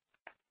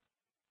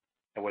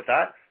 And with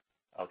that,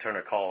 I'll turn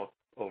the call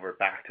over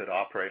back to the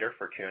operator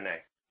for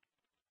Q&A.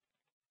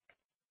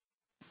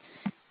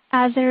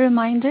 As a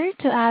reminder,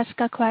 to ask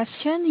a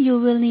question, you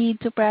will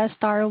need to press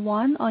star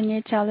 1 on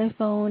your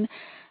telephone.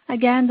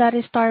 Again, that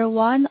is star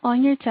 1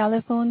 on your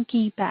telephone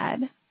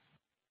keypad.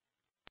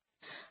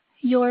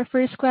 Your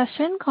first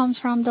question comes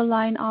from the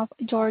line of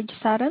George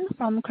Sutton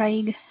from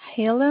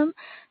Craig-Hallum.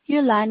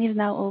 Your line is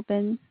now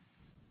open.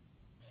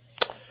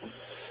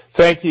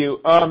 Thank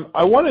you.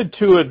 I wanted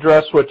to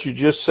address what you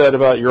just said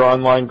about your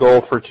online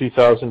goal for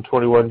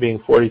 2021 being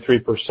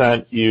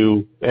 43%.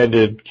 You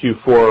ended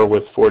Q4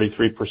 with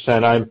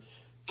 43%. I'm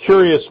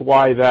curious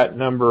why that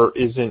number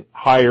isn't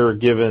higher,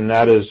 given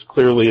that is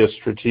clearly a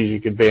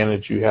strategic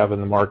advantage you have in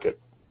the market.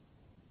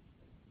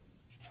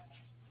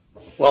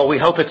 Well, we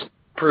hope it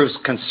proves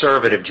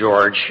conservative,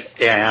 George.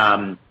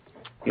 And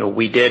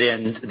we did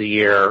end the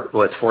year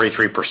with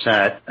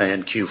 43%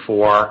 in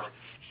Q4,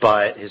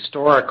 but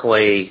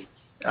historically,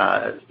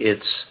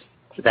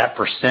 that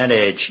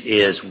percentage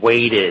is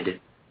weighted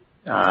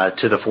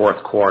to the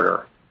fourth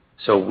quarter.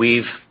 So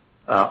we've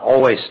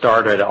always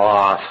started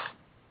off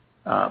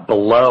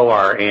below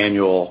our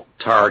annual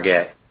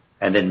target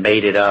and then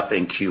made it up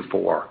in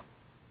Q4.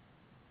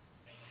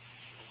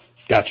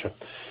 Gotcha.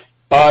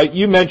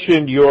 You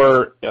mentioned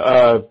your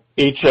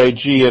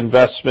HIG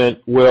investment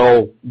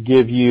will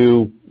give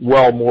you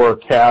well more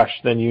cash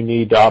than you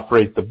need to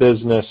operate the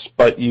business,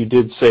 but you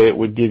did say it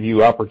would give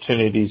you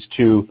opportunities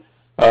to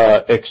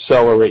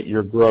accelerate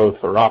your growth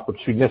or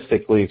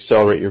opportunistically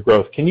accelerate your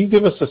growth. Can you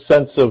give us a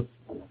sense of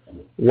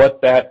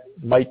what that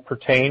might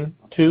pertain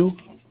to?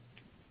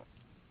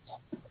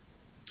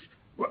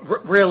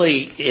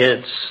 Really,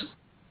 it's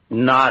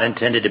not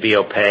intended to be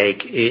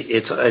opaque.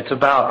 It's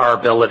about our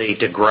ability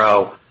to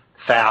grow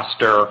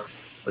faster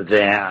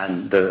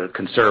than the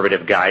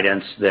conservative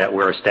guidance that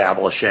we're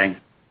establishing.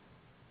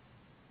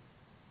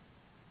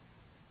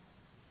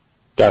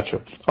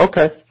 Gotcha.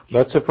 Okay.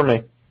 That's it for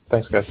me.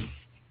 Thanks, guys.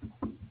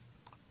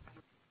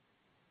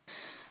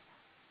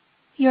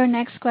 Your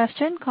next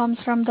question comes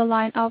from the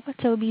line of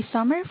Tobey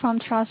Sommer from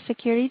Truist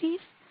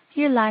Securities.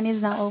 Your line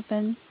is now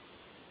open.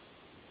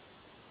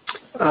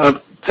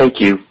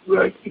 Thank you.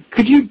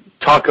 Could you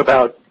talk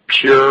about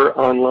pure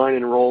online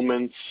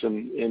enrollments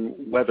and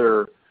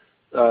whether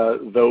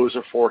those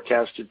are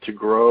forecasted to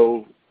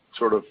grow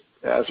sort of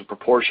as a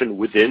proportion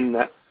within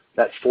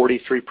that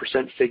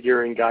 43%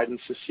 figure in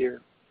guidance this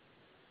year?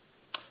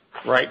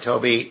 Right,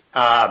 Toby.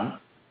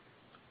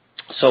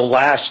 So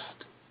last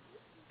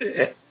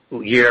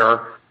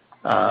year,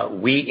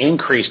 we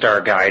increased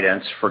our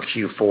guidance for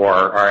Q4,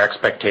 our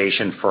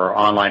expectation for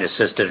online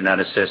assisted and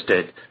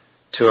unassisted,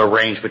 to a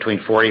range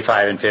between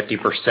 45 and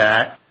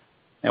 50%,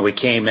 and we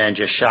came in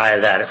just shy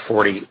of that at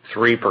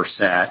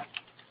 43%.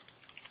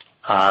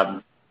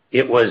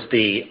 It was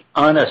the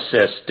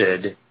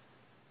unassisted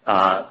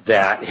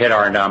that hit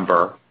our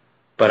number,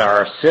 but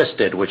our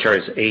assisted, which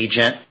is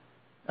agent,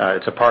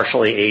 it's a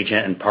partially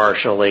agent and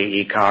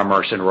partially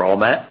e-commerce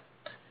enrollment,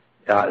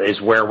 is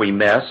where we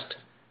missed,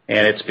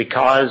 and it's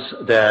because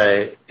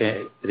the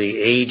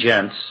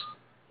agents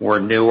were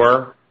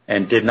newer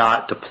and did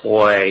not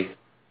deploy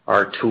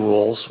our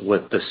tools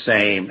with the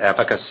same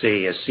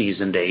efficacy as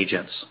seasoned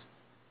agents.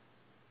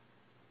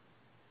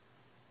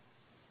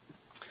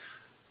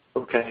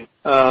 Okay.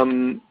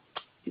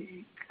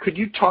 Could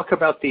you talk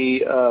about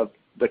the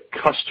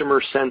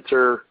customer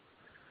center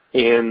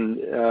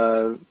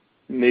and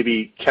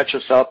maybe catch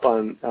us up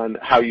on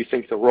how you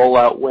think the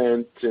rollout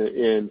went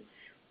and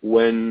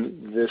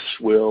when this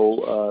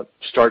will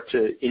start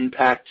to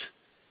impact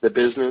the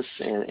business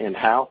and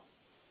how?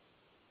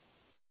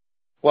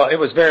 Well, it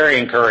was very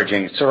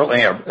encouraging.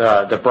 Certainly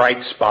the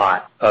bright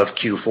spot of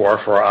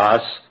Q4 for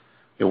us.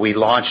 We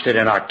launched it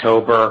in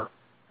October.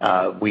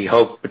 We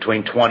hoped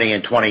between 20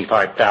 and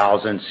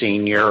 25,000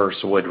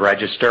 seniors would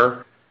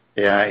register.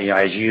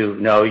 As you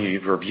know,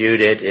 you've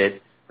reviewed it.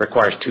 It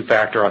requires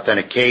two-factor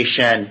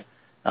authentication,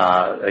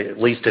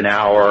 at least an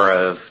hour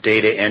of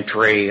data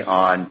entry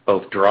on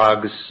both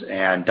drugs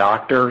and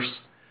doctors.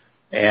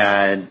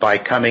 And by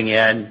coming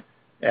in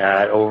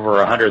at over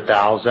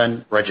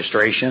 100,000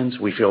 registrations,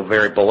 we feel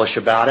very bullish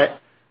about it.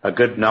 A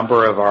good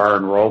number of our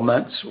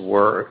enrollments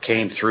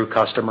came through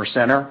Customer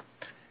Center.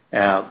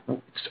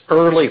 It's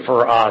early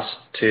for us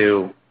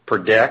to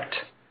predict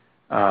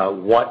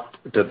what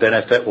the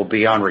benefit will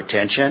be on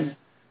retention,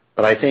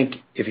 but I think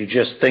if you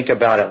just think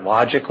about it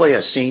logically,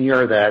 a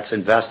senior that's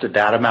invested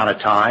that amount of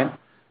time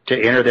to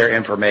enter their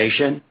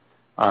information,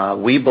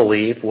 we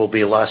believe will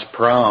be less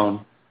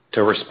prone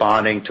to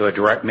responding to a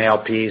direct mail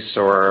piece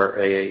or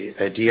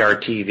a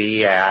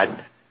DRTV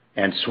ad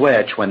and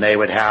switch when they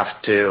would have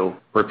to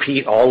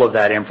repeat all of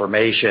that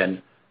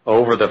information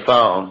over the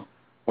phone,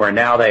 where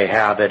now they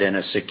have it in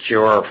a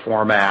secure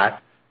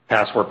format,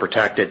 password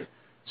protected.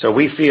 So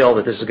we feel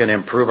that this is going to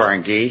improve our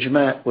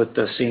engagement with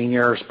the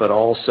seniors, but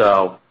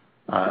also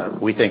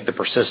we think the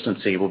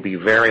persistency will be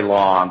very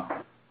long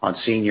on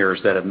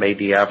seniors that have made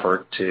the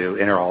effort to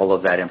enter all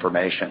of that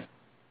information.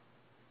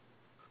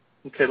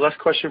 Okay, last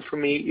question for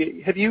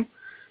me. Have you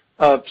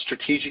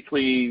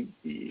strategically,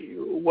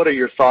 what are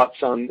your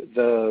thoughts on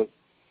the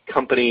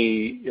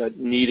company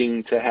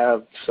needing to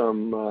have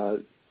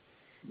some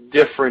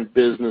different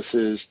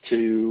businesses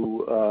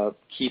to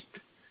keep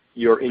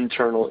your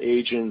internal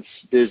agents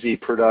busy,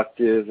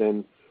 productive,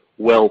 and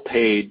well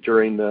paid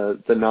during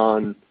the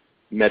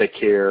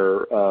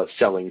non-Medicare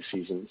selling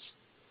seasons?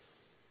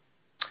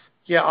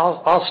 Yeah,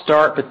 I'll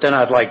start, but then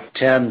I'd like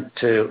Tim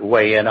to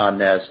weigh in on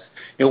this.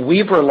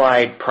 We've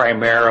relied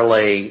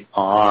primarily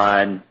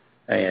on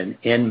an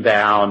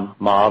inbound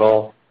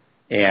model,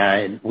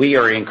 and we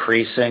are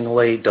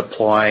increasingly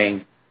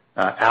deploying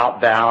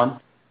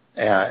outbound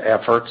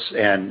efforts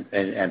and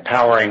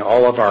powering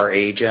all of our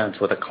agents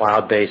with a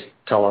cloud-based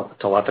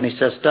telephony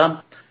system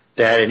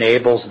that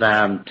enables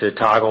them to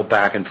toggle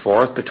back and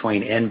forth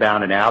between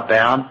inbound and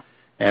outbound,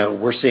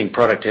 and we're seeing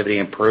productivity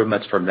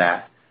improvements from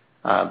that.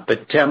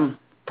 But Tim,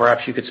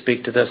 perhaps you could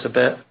speak to this a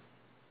bit?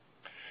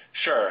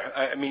 Sure.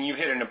 I mean, you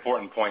hit an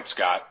important point,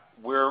 Scott.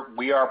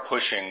 We are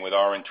pushing with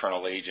our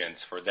internal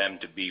agents for them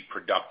to be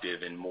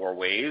productive in more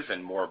ways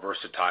and more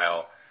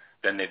versatile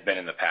than they've been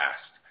in the past.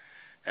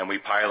 and we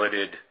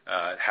piloted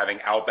having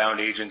outbound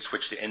agents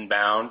switch to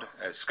inbound,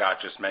 as Scott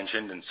just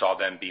mentioned, and saw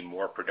them be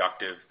more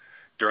productive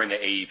during the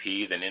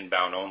AEP than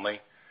inbound only.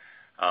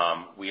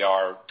 We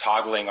are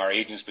toggling our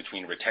agents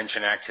between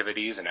retention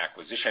activities and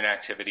acquisition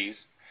activities,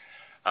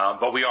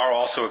 but we are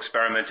also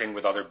experimenting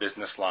with other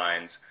business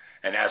lines,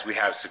 and as we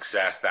have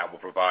success, that will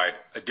provide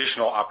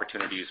additional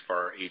opportunities for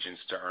our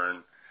agents to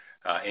earn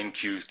in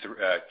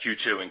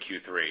Q2 and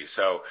Q3.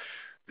 So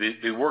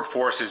the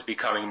workforce is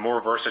becoming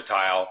more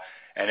versatile,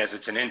 and as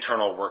it's an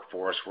internal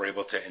workforce, we're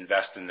able to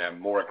invest in them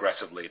more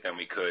aggressively than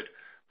we could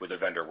with a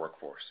vendor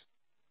workforce.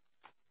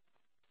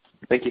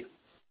 Thank you.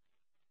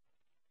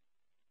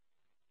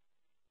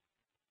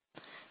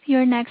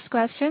 Your next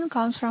question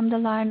comes from the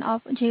line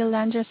of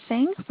Jailendra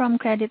Singh from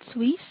Credit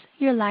Suisse.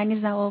 Your line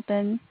is now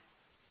open.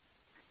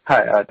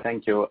 Hi,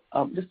 thank you.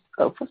 Just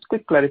first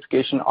quick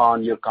clarification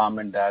on your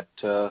comment that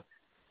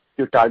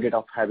your target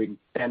of having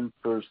 10%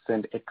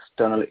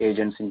 external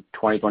agents in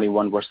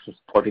 2021 versus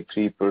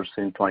 43%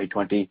 in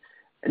 2020.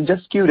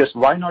 Just curious,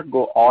 why not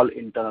go all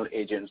internal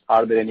agents?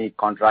 Are there any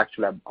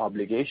contractual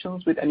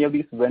obligations with any of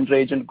these vendor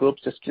agent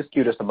groups? Just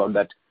curious about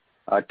that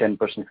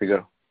 10%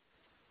 figure.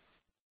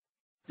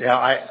 Yeah,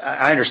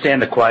 I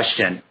understand the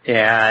question,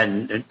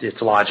 and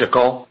it's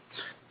logical.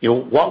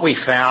 What we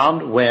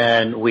found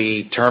when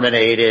we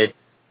terminated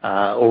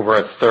over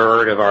a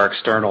third of our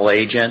external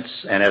agents,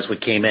 and as we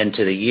came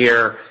into the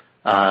year,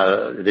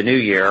 the new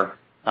year,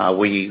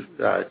 we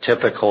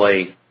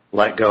typically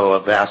let go a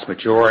vast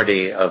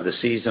majority of the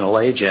seasonal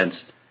agents,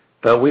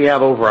 but we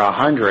have over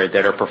 100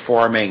 that are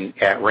performing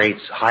at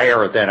rates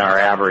higher than our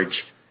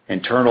average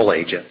internal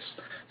agents.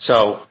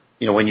 So,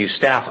 when you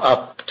staff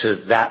up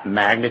to that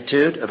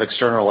magnitude of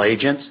external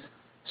agents,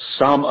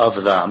 some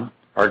of them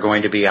are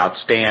going to be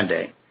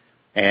outstanding.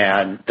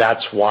 And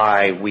that's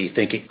why we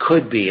think it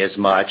could be as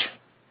much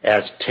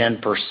as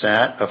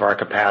 10% of our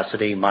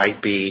capacity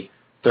might be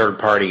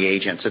third-party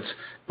agents.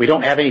 We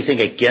don't have anything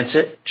against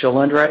it,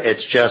 Jailendra.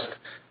 It's just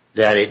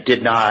that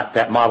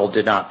that model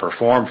did not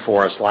perform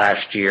for us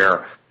last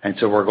year, and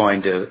so we're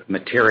going to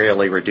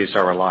materially reduce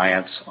our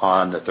reliance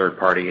on the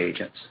third-party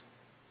agents.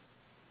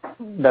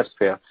 That's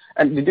fair.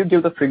 And did you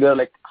give the figure,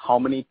 like how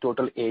many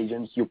total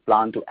agents you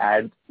plan to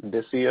add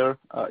this year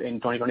in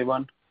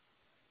 2021?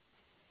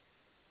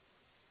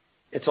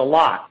 It's a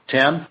lot.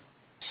 Tim?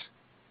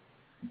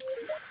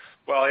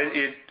 Well,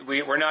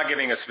 we're not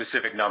giving a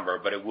specific number,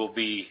 but it will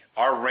be,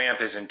 our ramp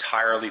is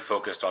entirely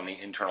focused on the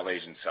internal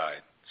agent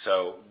side.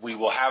 So we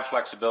will have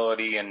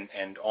flexibility and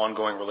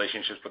ongoing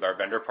relationships with our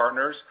vendor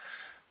partners,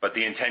 but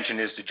the intention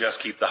is to just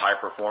keep the high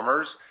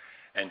performers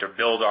and to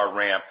build our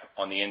ramp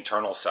on the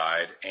internal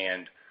side.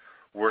 And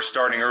we're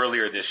starting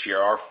earlier this year.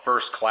 Our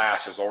first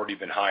class has already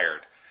been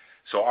hired.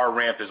 So our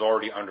ramp is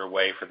already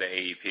underway for the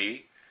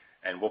AEP,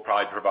 and we'll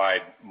probably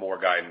provide more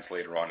guidance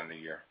later on in the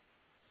year.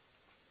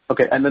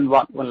 Okay, and then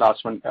one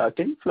last one.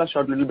 Can you flesh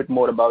out a little bit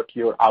more about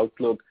your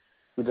outlook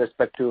with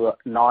respect to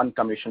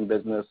non-commission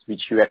business,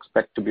 which you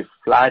expect to be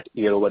flat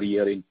year over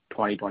year in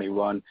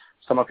 2021?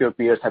 Some of your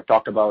peers have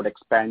talked about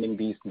expanding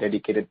these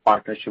dedicated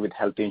partnerships with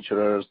health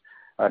insurers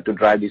to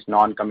drive this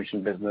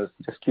non-commission business.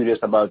 Just curious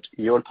about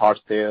your thoughts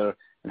there,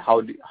 and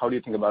how do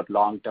you think about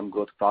long-term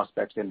growth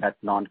prospects in that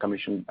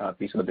non-commission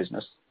piece of the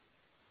business?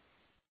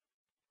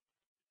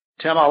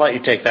 Tim, I'll let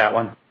you take that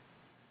one.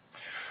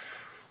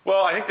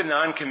 Well, I think the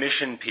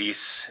non-commission piece,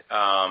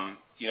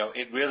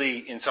 it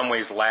really in some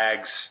ways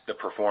lags the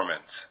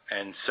performance.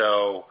 And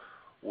so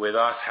with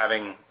us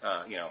having,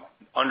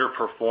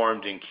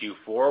 underperformed in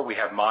Q4, we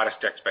have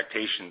modest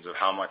expectations of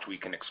how much we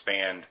can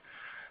expand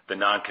the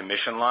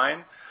non-commission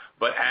line.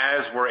 But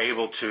as we're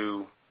able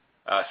to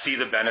see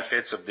the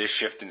benefits of this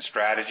shift in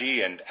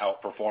strategy and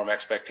outperform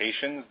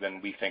expectations,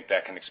 then we think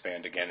that can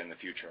expand again in the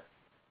future.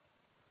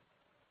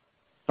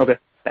 Okay,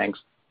 thanks.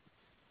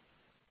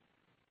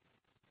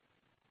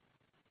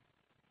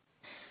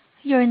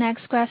 Your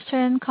next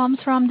question comes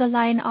from the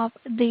line of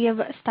Dave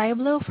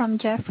Styblo from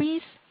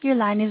Jefferies. Your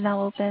line is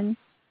now open.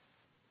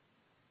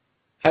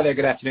 Hi there.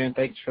 Good afternoon.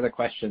 Thanks for the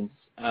questions.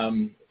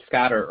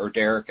 Scott or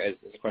Derek, as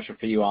a question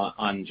for you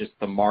on just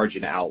the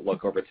margin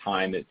outlook over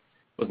time. It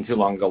wasn't too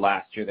long ago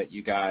last year that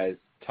you guys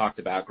talked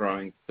about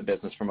growing the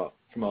business from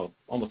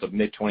almost a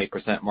mid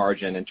 20%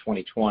 margin in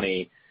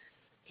 2020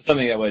 to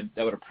something that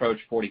would approach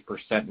 40%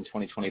 in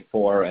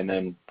 2024, and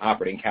then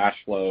operating cash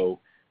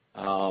flow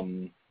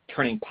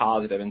turning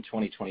positive in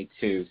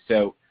 2022.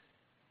 So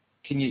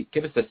can you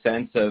give us a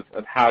sense of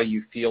how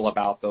you feel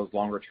about those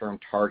longer term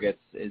targets?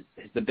 Has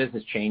the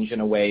business changed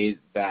in a way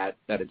that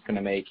it's going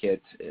to make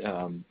it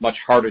much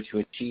harder to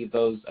achieve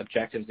those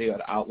objectives that you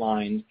had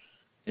outlined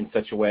in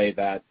such a way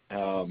that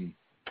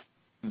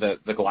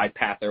the glide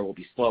path there will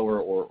be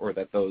slower, or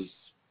that those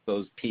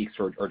peaks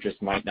or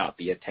just might not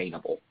be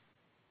attainable?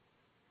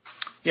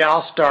 Yeah,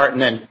 I'll start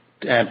and then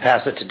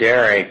pass it to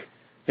Derek.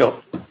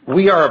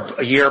 We are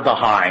a year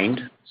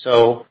behind,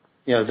 so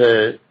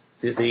the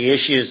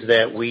issues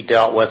that we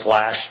dealt with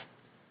last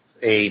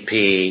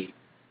AEP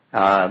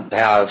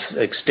have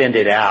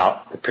extended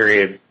out the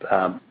period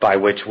by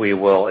which we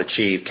will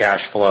achieve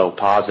cash flow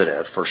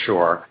positive for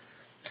sure.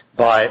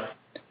 But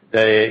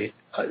the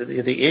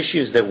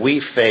issues that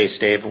we face,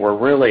 Dave, were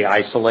really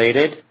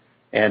isolated,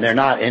 and they're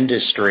not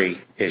industry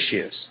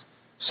issues.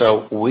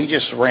 So we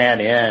just ran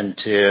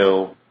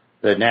into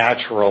the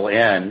natural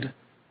end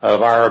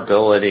of our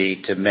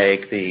ability to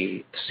make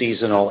the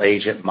seasonal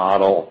agent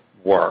model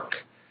work.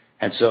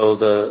 And so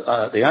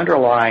the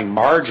underlying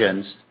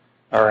margins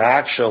are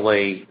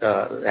actually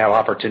have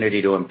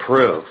opportunity to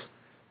improve.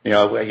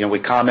 We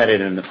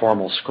commented in the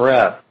formal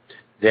script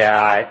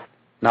that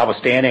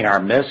notwithstanding our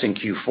miss in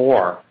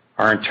Q4,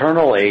 our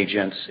internal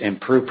agents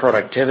improved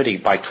productivity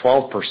by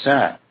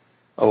 12%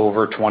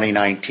 over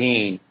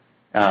 2019.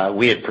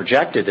 We had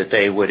projected that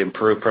they would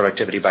improve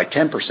productivity by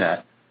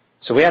 10%.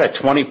 So we had a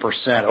 20%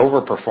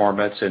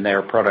 overperformance in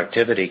their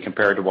productivity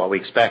compared to what we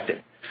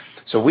expected.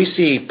 So we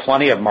see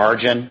plenty of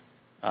margin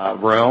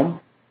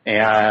room.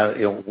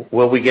 And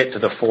will we get to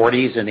the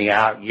 40s in the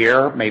out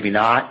year? Maybe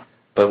not.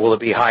 But will it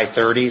be high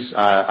 30s?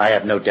 I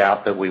have no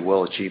doubt that we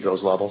will achieve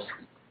those levels.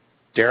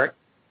 Derek?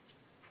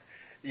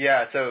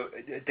 Yeah, so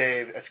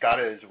Dave, Scott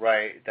is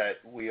right that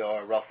we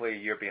are roughly a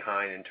year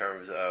behind in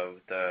terms of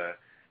the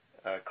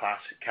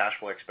cash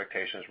flow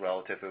expectations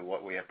relative to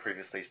what we have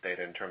previously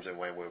stated in terms of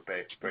when we'll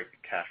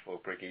cash flow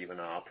break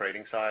even on the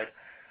operating side.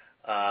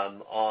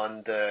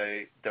 On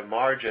the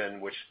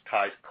margin, which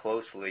ties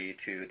closely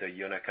to the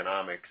unit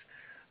economics,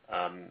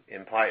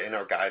 implied in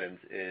our guidance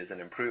is an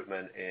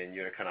improvement in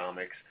unit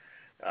economics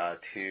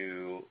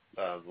to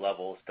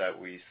levels that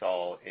we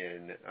saw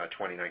in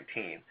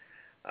 2019.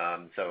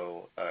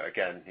 So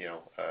again,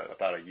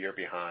 about a year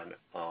behind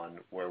on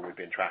where we've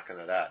been tracking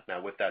to that.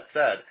 Now, with that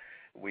said,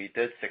 we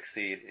did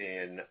succeed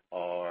in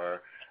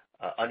our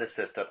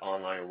unassisted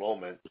online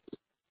enrollment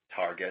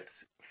targets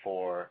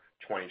for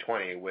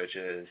 2020, which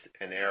is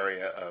an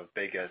area of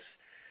biggest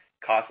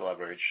cost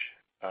leverage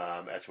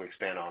as we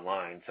expand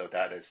online. So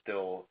that is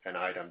still an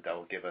item that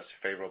will give us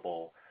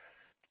favorable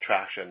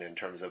traction in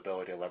terms of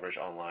ability to leverage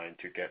online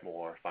to get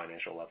more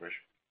financial leverage.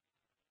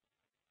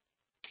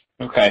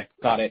 Okay,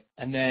 got it.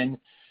 And then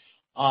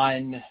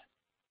on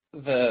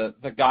the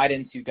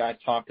guidance, you guys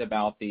talked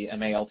about the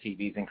MA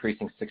LTVs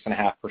increasing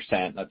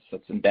 6.5%.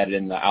 That's embedded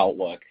in the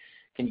outlook.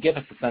 Can you give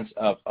us a sense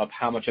of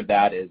how much of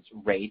that is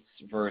rates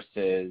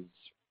versus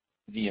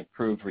the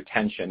improved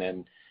retention?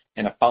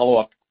 And a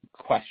follow-up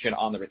question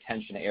on the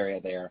retention area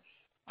there.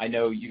 I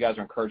know you guys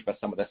are encouraged by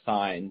some of the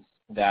signs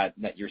that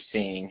you're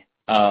seeing.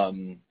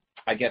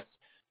 I guess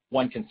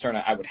one concern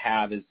I would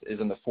have is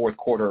in the fourth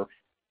quarter.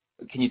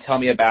 Can you tell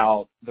me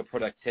about the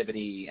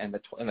productivity and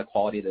the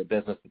quality of the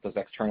business that those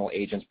external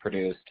agents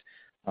produced?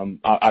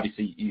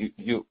 Obviously,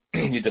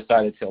 you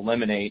decided to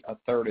eliminate a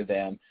third of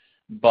them,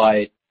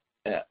 but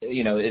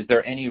is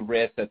there any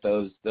risk that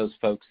those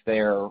folks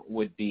there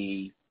would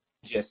be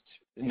just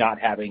not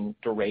having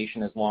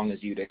duration as long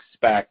as you'd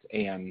expect?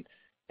 And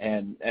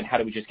how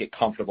do we just get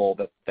comfortable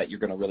that you're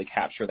going to really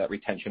capture that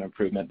retention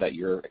improvement that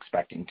you're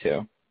expecting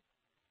to?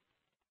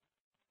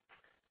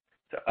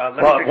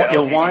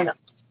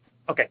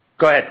 Okay,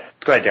 go ahead.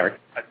 Go ahead, Derek.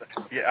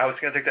 Yeah, I was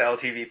going to take the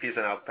LTV piece,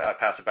 and I'll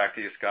pass it back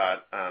to you,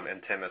 Scott,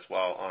 and Tim as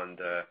well on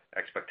the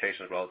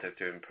expectations relative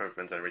to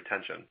improvements and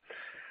retention.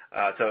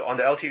 So on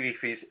the LTV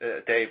piece,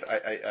 Dave,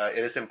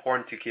 it is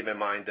important to keep in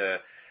mind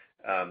the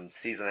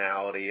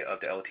seasonality of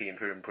the LTV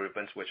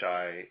improvements, which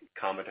I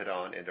commented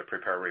on in the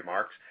prepared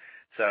remarks.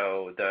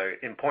 So the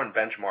important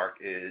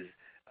benchmark is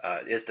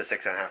the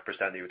 6.5%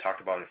 that you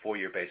talked about on a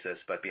full-year basis,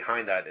 but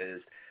behind that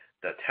is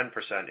the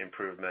 10%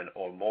 improvement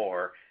or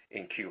more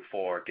in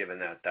Q4, given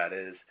that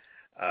is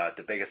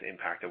the biggest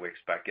impact that we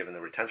expect given the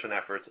retention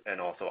efforts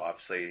and also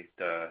obviously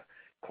the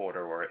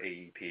quarter where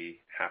AEP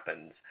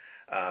happens.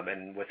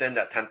 And within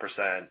that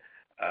 10%,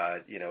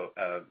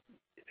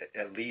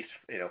 at least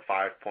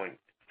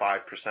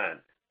 5.5%,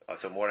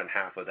 so more than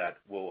half of that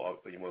will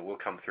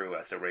come through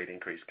as a rate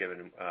increase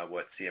given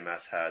what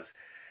CMS has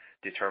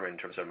determined in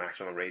terms of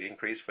maximum rate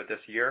increase for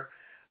this year.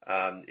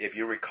 If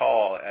you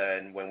recall,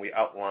 and when we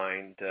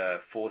outlined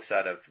the full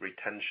set of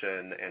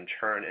retention and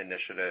churn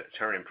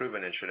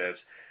improvement initiatives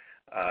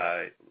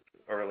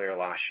earlier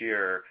last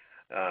year,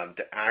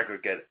 the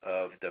aggregate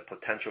of the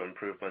potential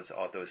improvements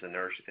of those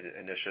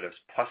initiatives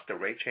plus the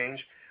rate change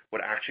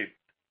would actually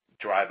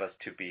drive us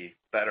to be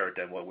better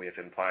than what we have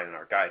implied in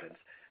our guidance.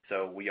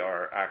 So we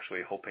are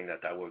actually hoping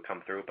that will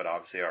come through, but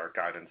obviously our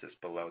guidance is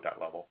below that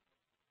level.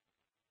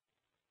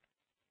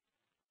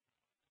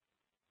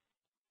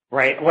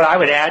 Right. What I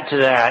would add to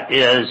that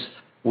is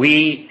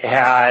we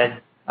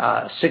had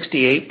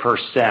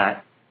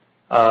 68%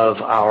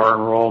 of our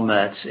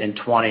enrollments in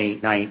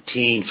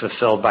 2019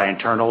 fulfilled by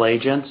internal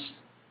agents,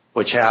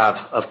 which have,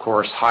 of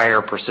course,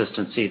 higher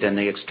persistency than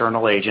the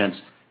external agents,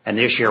 and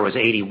this year was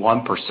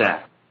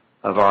 81%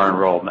 of our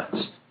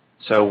enrollments.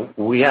 So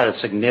we had a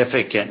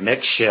significant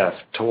mix shift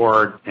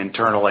toward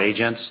internal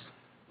agents,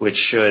 which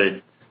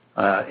should,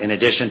 in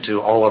addition to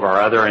all of our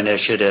other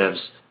initiatives,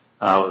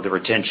 the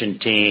retention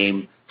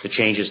team, the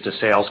changes to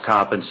sales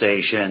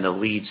compensation, the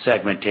lead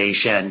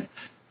segmentation,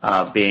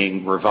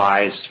 being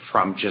revised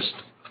from just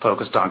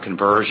focused on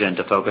conversion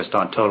to focused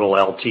on total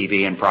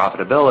LTV and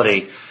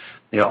profitability,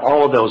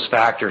 all of those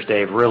factors,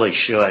 Dave, really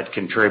should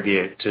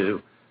contribute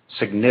to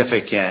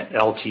significant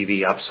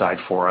LTV upside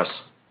for us.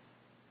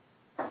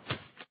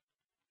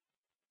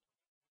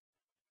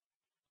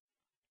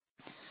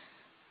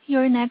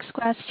 Your next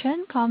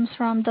question comes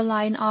from the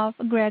line of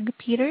Greg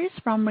Peters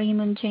from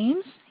Raymond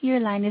James.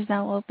 Your line is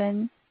now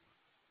open.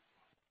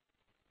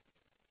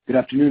 Good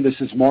afternoon. This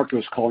is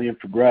Marcos calling in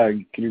for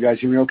Greg. Can you guys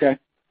hear me okay?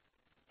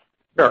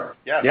 Sure.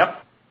 Yeah.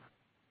 Yep.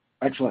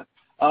 Excellent.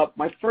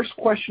 My first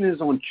question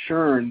is on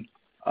churn,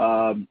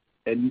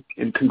 and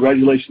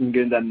congratulations on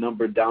getting that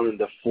number down in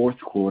the fourth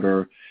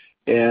quarter.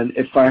 And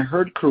if I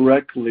heard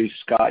correctly,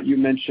 Scott, you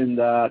mentioned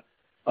that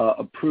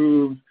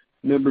approved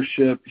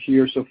membership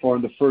here so far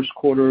in the first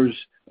quarter is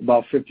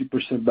about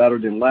 50% better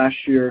than last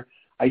year.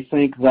 I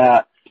think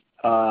that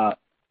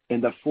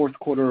in the fourth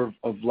quarter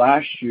of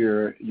last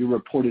year, you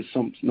reported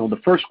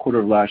the first quarter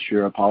of last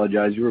year,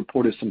 you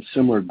reported some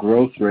similar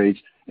growth rates,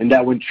 and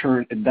that's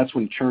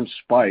when churn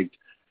spiked.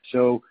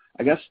 So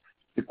I guess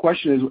the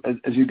question is,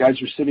 as you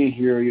guys are sitting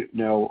here,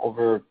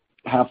 over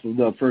half of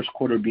the first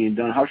quarter being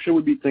done, how should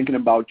we be thinking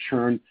about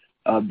churn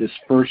this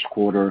first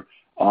quarter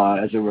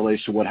as it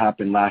relates to what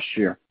happened last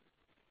year?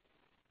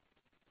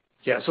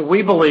 Yeah, so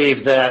we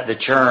believe that the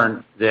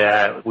churn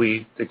that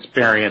we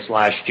experienced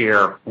last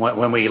year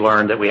when we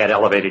learned that we had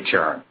elevated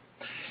churn,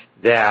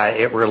 that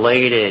it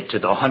related to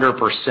the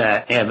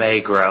 100% MA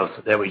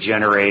growth that we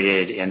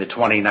generated in the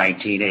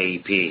 2019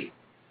 AEP.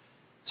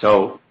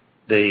 So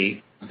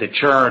the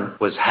churn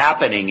was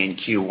happening in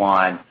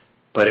Q1,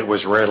 but it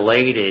was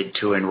related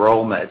to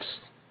enrollments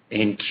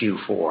in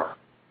Q4.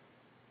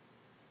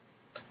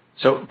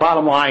 So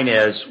bottom line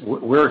is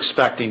we're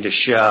expecting to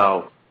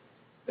show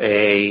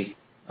a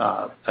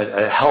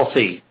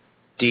healthy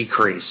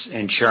decrease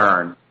in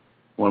churn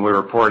when we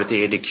report at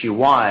the end of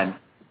Q1,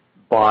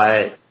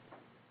 but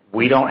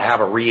we don't have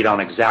a read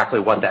on exactly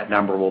what that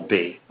number will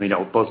be.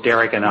 Both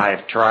Derek and I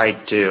have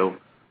tried to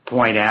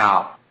point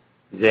out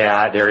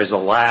that there is a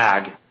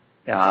lag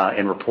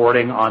in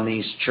reporting on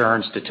these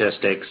churn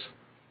statistics,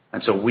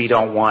 and so we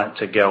don't want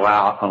to go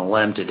out on a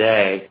limb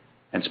today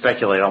and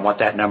speculate on what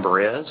that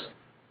number is.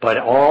 But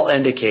all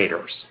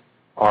indicators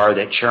are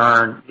that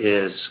churn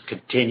is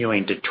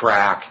continuing to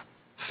track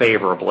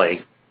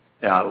favorably.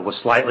 It was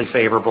slightly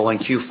favorable in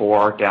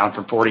Q4, down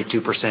from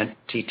 42%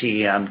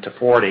 TTM to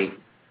 40%,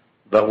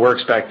 but we're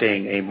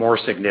expecting a more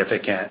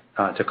significant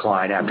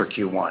decline after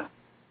Q1.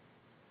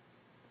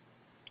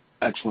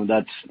 Excellent.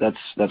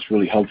 That's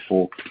really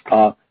helpful.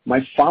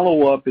 My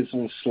follow-up is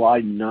on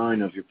slide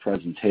 9 of your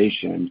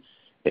presentation,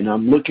 and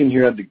I'm looking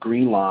here at the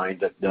green line,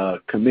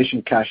 the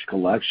commission cash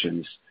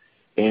collections.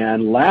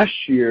 And last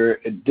year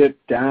it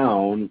dipped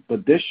down,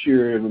 but this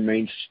year it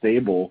remains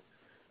stable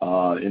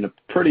in a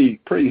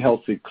pretty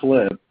healthy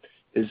clip.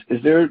 Is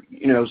there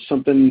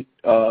something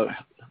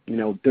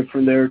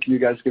different there? Can you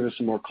guys give us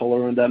some more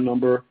color on that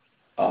number?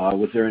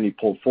 Was there any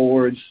pull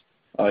forwards?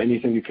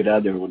 Anything you could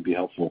add there would be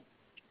helpful.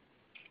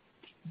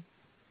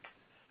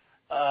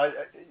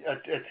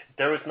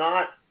 There was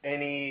not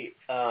any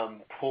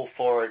pull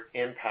forward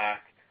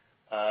impact.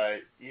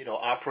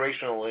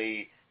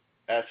 Operationally,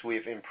 as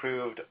we've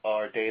improved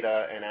our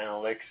data and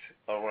analytics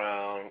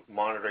around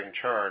monitoring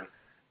churn,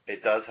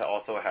 it does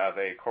also have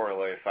a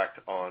correlative effect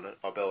on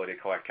ability to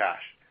collect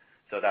cash.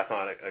 So that's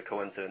not a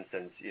coincidence,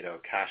 since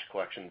cash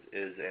collections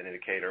is an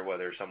indicator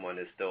whether someone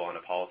is still on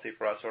a policy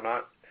for us or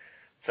not.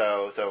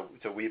 So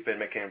we've been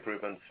making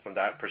improvements from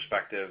that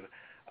perspective.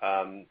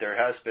 There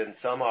has been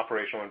some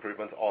operational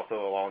improvements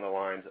also along the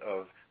lines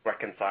of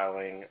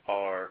reconciling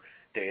our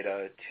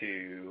data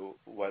to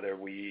whether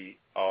we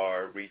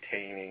are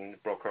retaining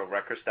broker of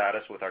record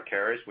status with our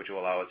carriers, which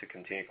will allow us to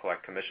continue to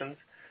collect commissions.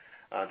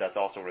 That's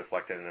also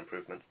reflected in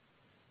improvements.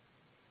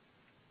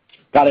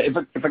 Got it.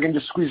 If I can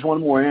just squeeze one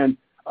more in.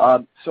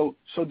 So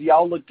the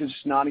outlook does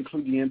not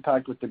include the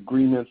impact with the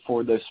agreement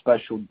for the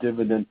special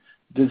dividend.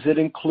 Does it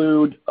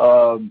include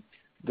the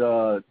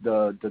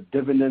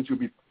dividends you'll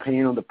be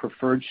paying on the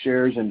preferred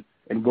shares, and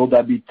will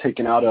that be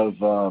taken out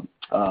of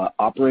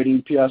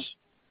operating EPS?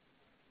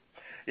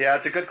 Yeah,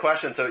 it's a good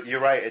question. So you're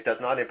right. It does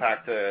not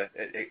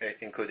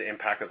include the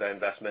impact of the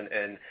investment,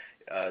 and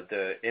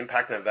the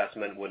impact of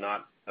investment would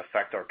not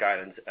affect our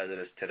guidance as it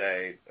is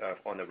today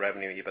on the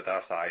revenue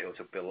EBITDA side. It was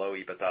below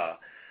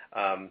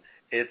EBITDA.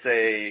 It's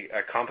a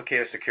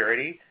complicated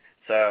security,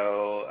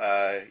 so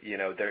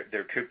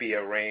there could be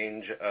a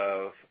range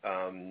of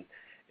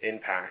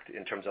impact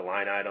in terms of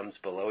line items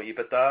below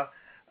EBITDA.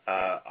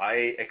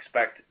 I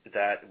expect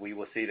that we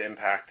will see the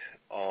impact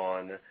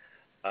on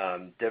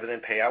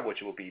dividend payout,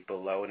 which will be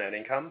below net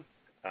income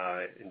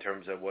in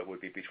terms of what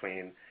would be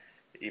between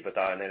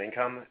EBITDA and net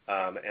income.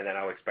 And then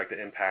I'll expect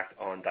the impact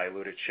on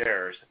diluted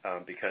shares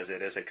because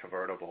it is a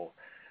convertible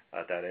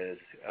that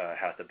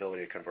has the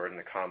ability to convert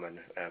into common,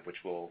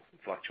 which will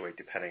fluctuate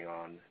depending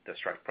on the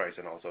strike price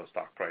and also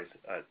stock price,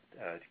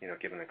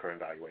 given the current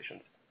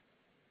valuations.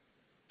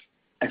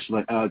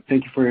 Excellent.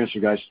 Thank you for your answer,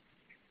 guys.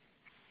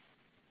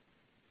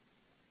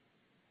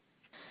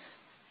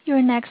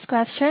 Your next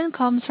question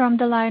comes from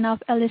the line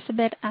of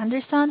Elizabeth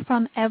Anderson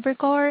from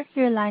Evercore.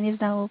 Your line is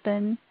now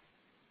open.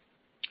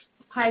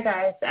 Hi,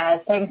 guys.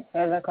 Thanks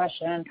for the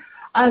question.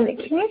 Can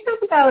you talk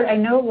about, I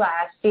know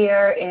last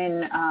year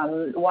in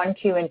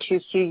 1Q and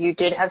 2Q, you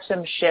did have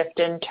some shift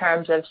in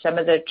terms of some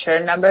of the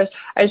churn numbers.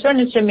 I just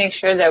wanted to make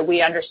sure that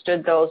we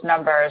understood those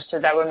numbers so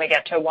that when we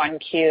get to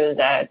 1Q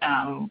that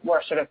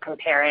we're sort of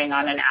comparing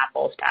on an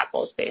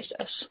apples-to-apples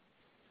basis.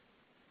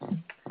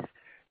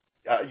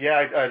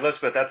 Yeah,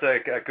 Elizabeth, that's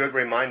a good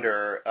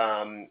reminder.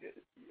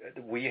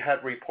 We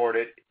had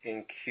reported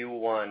in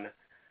Q1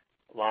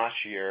 last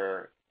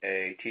year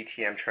a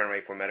TTM churn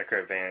rate for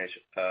Medicare Advantage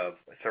of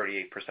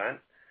 38%.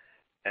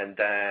 And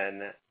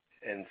then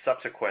in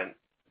subsequent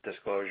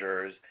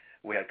disclosures,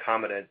 we had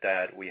commented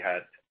that we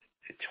had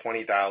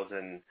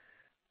 20,000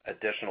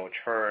 additional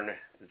churn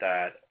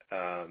that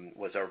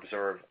was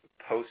observed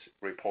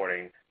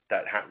post-reporting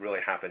that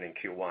really happened in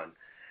Q1.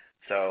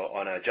 So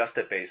on an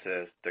adjusted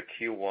basis, the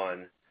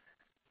Q1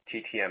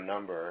 TTM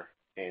number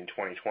in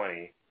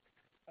 2020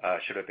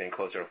 should have been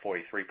closer to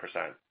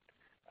 43%.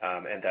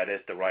 And that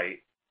is the right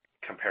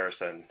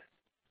comparison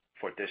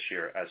for this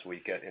year as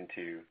we get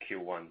into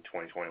Q1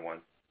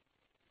 2021.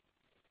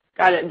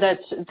 Got it.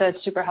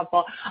 That's super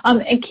helpful.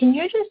 And can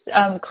you just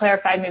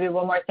clarify maybe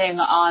one more thing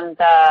on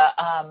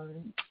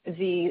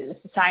the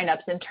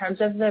signups in terms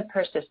of the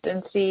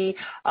persistency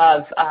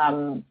of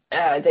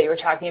that you were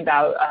talking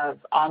about of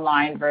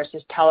online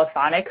versus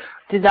telephonic?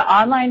 Did the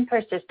online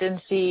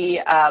persistency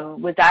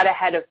was that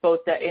ahead of both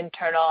the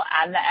internal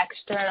and the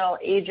external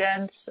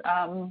agents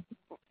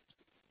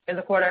in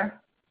the quarter?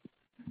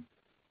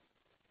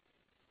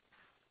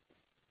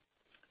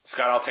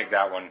 Scott, I'll take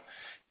that one.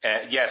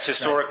 Yes,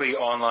 historically,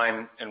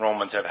 online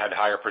enrollments have had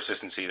higher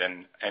persistency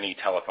than any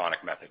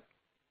telephonic method.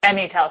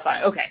 Any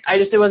telephonic. Okay.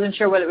 I wasn't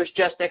sure whether it was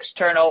just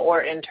external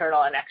or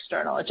internal and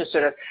external. It just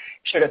sort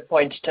of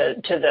points to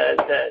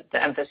the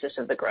emphasis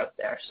of the growth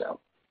there. So.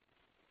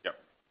 Yep.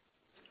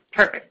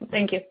 Perfect.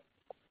 Thank you.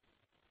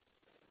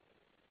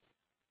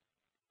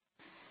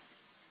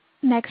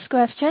 Next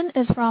question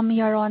is from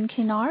Yaron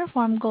Kinar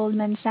from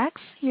Goldman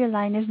Sachs. Your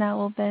line is now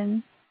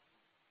open.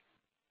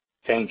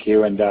 Thank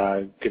you, and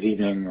good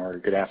evening or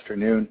good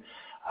afternoon.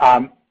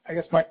 I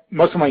guess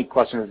most of my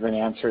questions have been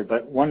answered,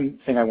 but one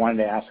thing I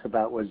wanted to ask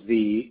about was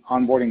the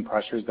onboarding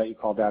pressures that you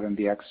called out in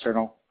the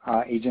external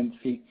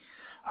agency.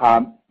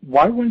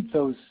 Why wouldn't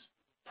those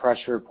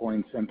pressure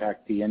points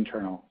impact the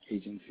internal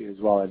agency as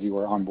well as you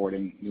were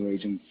onboarding new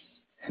agents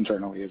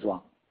internally as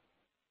well?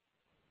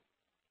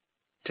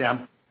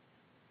 Tim?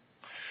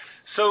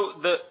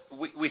 So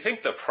we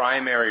think the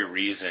primary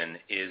reason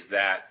is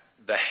that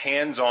the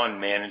hands-on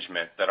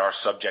management that our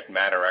subject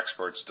matter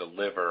experts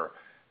deliver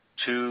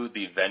to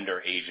the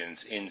vendor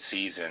agents in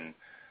season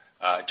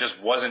just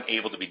wasn't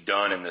able to be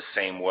done in the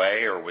same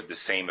way or with the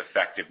same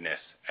effectiveness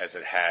as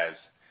it has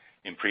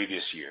in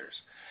previous years.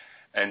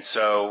 And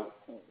so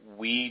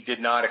we did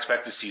not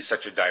expect to see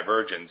such a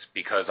divergence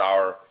because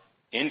our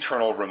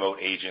internal remote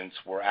agents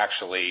were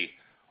actually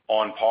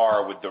on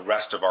par with the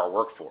rest of our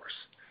workforce.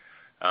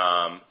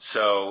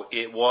 So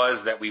it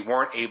was that we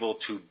weren't able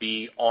to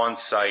be on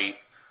site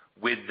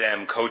with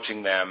them,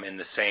 coaching them in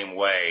the same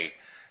way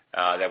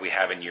that we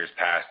have in years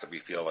past, that we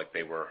feel like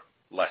they were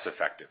less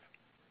effective.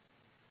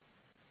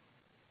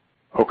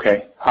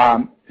 Okay.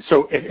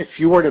 So if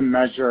you were to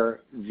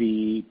measure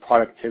the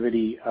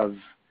productivity of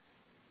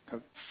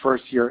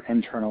first-year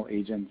internal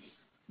agents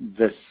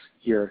this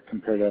year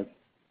compared to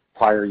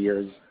prior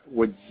years,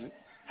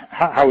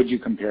 how would you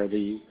compare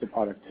the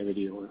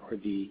productivity or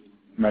the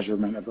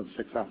measurement of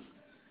success?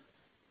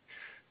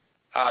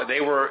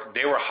 They were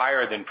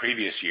higher than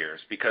previous years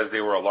because they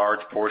were a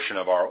large portion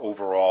of our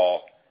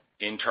overall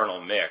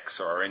internal mix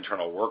or our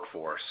internal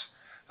workforce.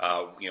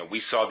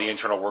 We saw the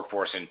internal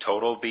workforce in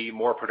total be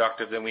more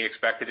productive than we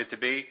expected it to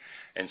be,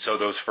 and so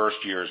those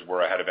first years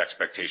were ahead of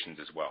expectations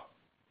as well.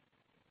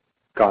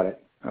 Got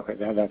it. Okay,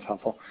 that's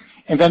helpful.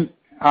 And then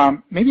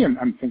maybe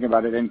I'm thinking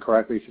about it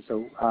incorrectly,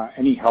 so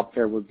any help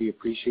there would be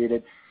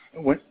appreciated.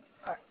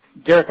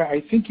 Derek,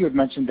 I think you had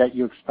mentioned that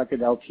you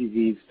expected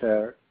LTVs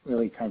to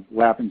really kind of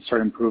lap and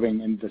start improving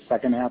in the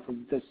second half of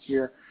this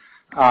year.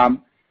 I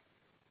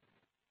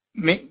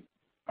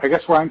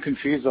guess where I'm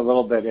confused a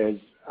little bit is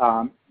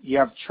you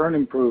have churn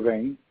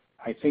improving.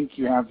 I think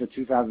you have the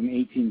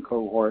 2018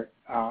 cohort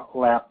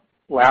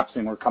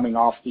lapsing or coming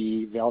off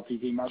the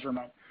LTV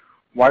measurement.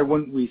 Why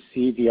wouldn't we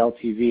see the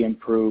LTV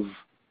improve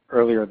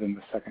earlier than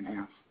the second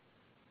half?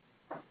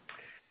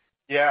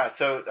 Yeah,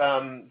 so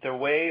the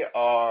way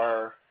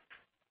our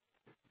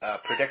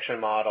prediction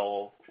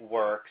model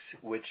works,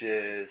 which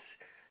is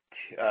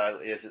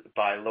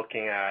by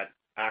looking at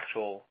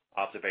actual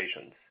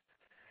observations.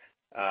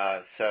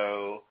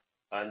 So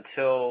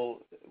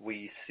until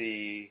we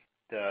see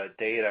the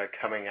data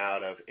coming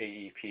out of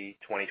AEP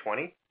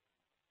 2020,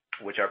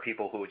 which are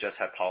people who just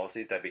had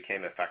policies that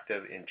became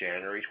effective in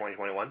January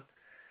 2021,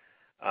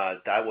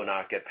 that will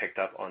not get picked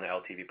up on the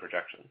LTV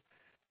projection.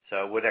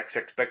 So with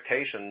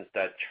expectations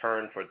that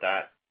churn for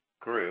that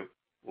group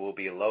will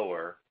be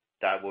lower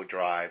that will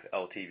drive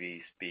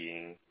LTVs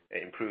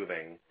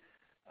improving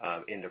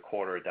in the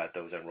quarter that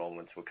those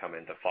enrollments will come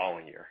in the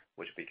following year,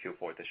 which would be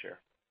Q4 this year.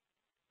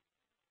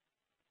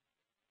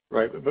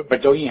 Right,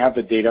 but don't you have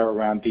the data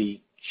around the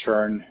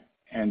churn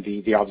and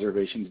the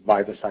observations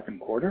by the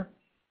second quarter?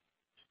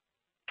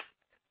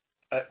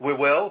 We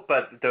will,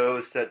 but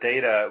those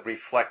data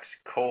reflects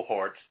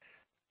cohorts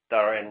that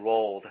are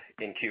enrolled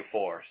in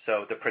Q4.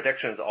 So the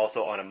prediction is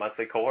also on a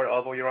monthly cohort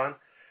level, Yaron.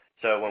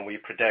 So when we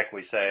predict,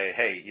 we say,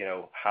 hey,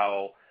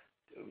 how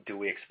do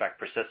we expect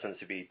persistence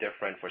to be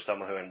different for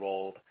someone who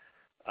enrolled,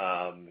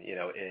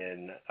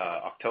 in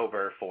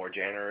October for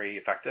January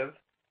effective,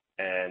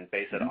 and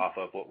base it off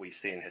of what we've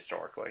seen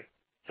historically.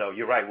 So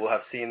you're right, we'll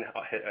have seen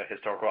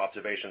historical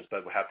observations,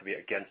 but we have to be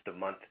against the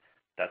month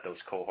that those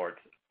cohorts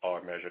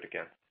are measured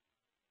against.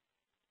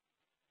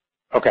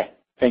 Okay,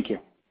 thank you.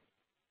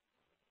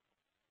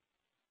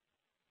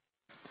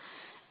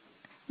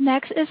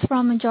 Next is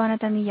from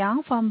Jonathan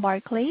Young from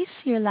Barclays.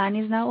 Your line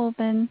is now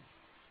open.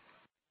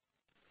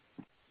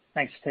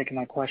 Thanks for taking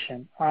my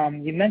question.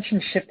 You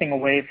mentioned shifting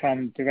away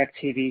from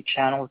DirecTV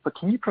channels, but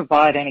can you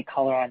provide any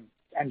color on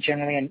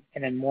generally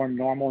in a more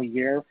normal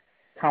year,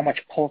 how much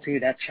pull-through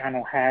that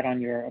channel had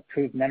on your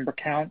approved member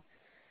count,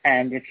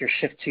 and if your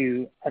shift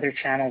to other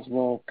channels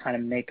will kind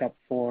of make up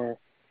for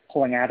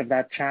pulling out of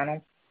that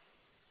channel?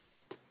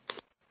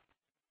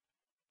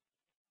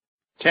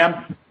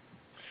 Tim?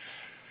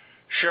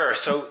 Sure.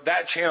 So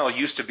that channel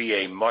used to be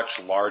a much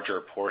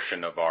larger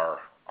portion of our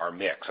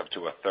mix, up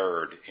to a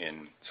third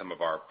in some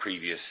of our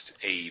previous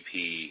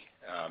AEP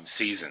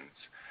seasons.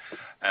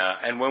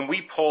 And when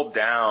we pulled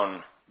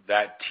down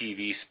that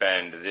TV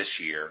spend this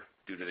year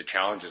due to the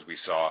challenges we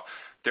saw,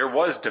 there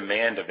was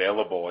demand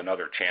available in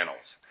other channels.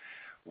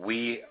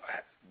 We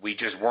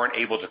just weren't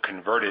able to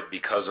convert it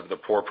because of the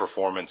poor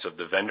performance of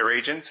the vendor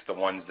agents, the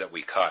ones that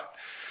we cut.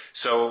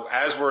 So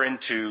as we're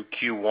into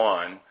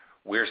Q1,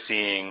 we're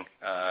seeing,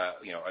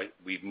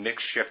 we've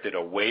mix shifted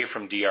away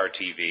from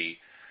DRTV.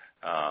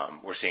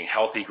 We're seeing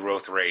healthy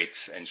growth rates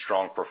and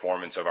strong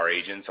performance of our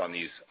agents on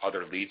these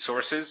other lead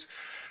sources.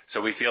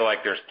 So we feel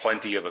like there's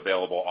plenty of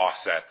available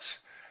offsets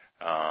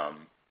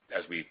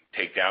as we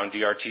take down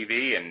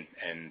DRTV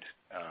and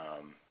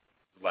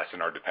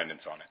lessen our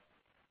dependence on it.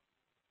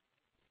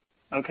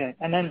 Okay.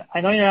 And then I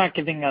know you're not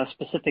giving a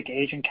specific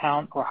agent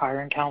count or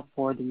hiring count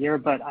for the year,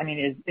 but I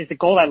mean, is the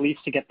goal at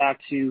least to get back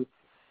to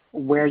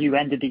where you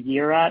ended the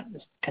year at,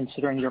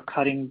 considering you're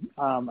cutting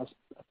a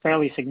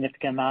fairly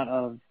significant amount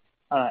of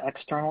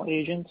external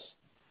agents?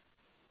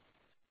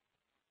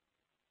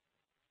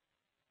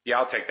 Yeah,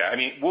 I'll take that. I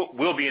mean,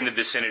 we'll be in the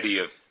vicinity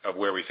of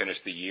where we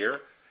finished the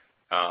year,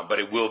 but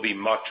it will be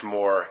much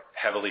more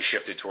heavily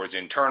shifted towards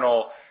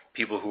internal,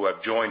 people who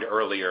have joined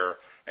earlier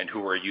and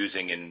who are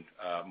using in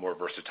more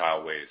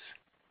versatile ways.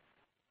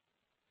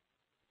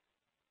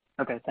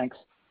 Okay, thanks.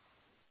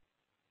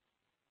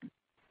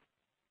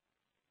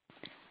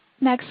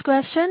 Next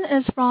question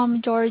is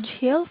from George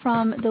Hill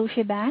from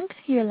Deutsche Bank.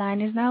 Your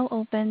line is now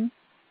open.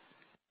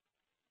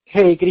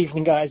 Hey, good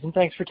evening, guys, and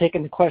thanks for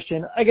taking the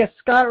question. I guess,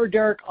 Scott or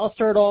Derek, I'll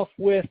start off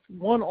with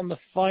one on the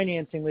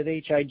financing with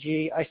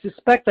HIG. I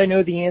suspect I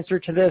know the answer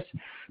to this,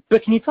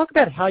 but can you talk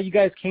about how you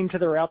guys came to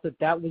the route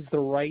that was the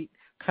right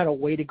kind of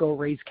way to go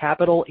raise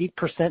capital?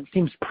 8%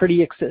 seems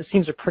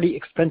a pretty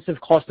expensive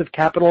cost of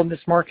capital in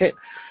this market.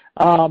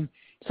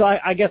 So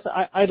I guess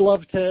I'd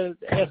love to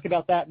ask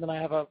about that, and then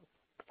I have a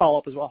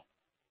follow-up as well.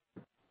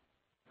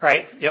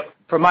 Right. Yep.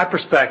 From my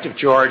perspective,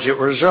 George, it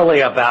was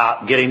really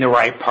about getting the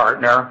right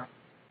partner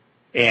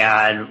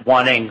and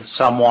wanting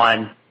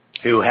someone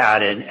who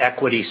had an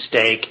equity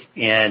stake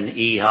in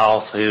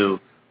eHealth, who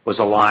was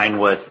aligned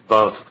with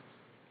both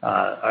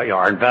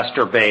our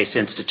investor base,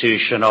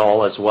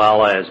 institutional, as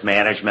well as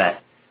management.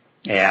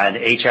 And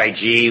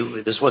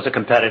HIG, this was a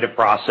competitive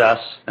process.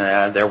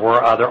 There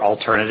were other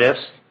alternatives.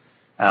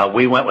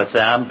 We went with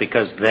them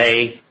because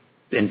they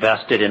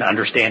invested in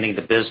understanding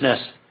the business.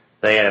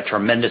 They had a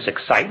tremendous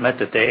excitement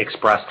that they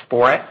expressed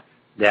for it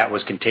that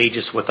was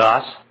contagious with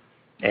us.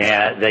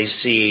 And they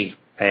see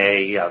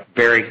a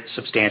very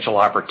substantial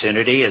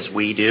opportunity, as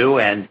we do.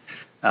 And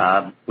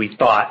we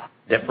thought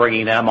that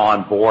bringing them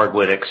on board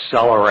would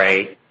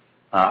accelerate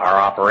our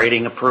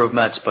operating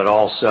improvements, but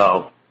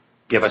also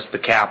give us the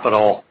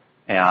capital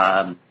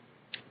to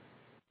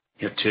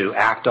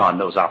act on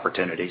those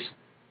opportunities.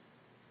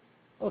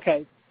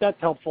 Okay,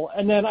 that's helpful.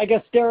 And then I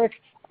guess, Derek,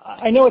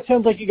 I know it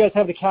sounds like you guys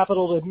have the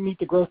capital to meet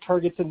the growth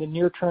targets in the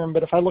near term,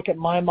 but if I look at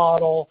my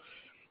model,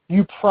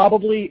 you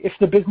probably, if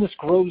the business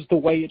grows the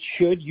way it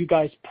should, you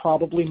guys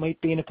probably might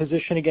be in a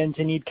position again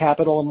to need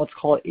capital in, let's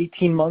call it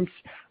 18 months.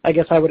 I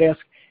guess I would ask,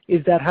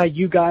 is that how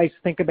you guys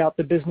think about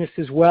the business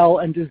as well?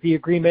 And does the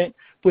agreement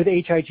with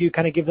HIG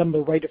kind of give them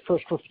the right of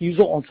first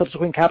refusal on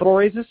subsequent capital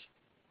raises?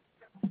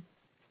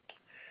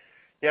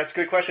 Yeah, it's a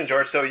good question,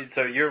 George. So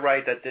you're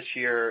right that this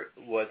year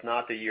was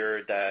not the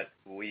year that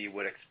we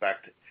would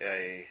expect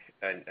a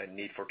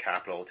need for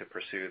capital to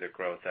pursue the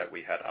growth that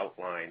we had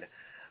outlined.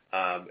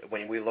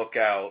 When we look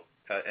out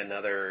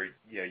another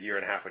year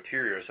and a half or 2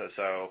 years or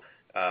so,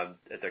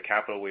 the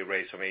capital we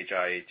raise from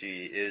HIAG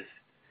is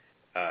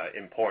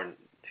important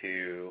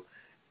to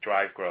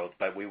drive growth,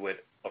 but we would,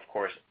 of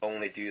course,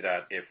 only do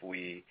that if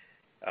we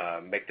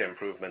make the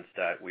improvements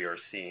that we are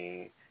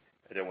seeing,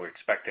 that we're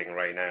expecting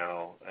right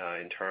now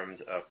in terms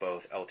of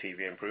both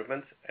LTV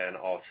improvements and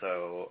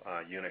also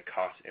unit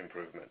cost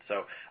improvements.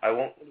 So I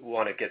won't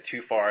want to get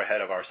too far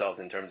ahead of ourselves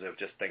in terms of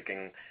just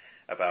thinking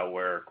about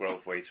where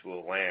growth rates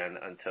will land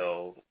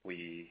until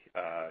we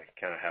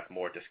kind of have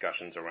more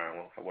discussions around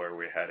where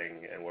we're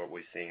heading and what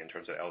we're seeing in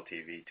terms of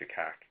LTV to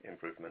CAC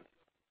improvements.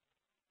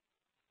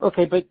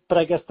 Okay, but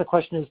I guess the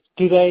question is,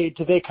 do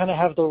they kind of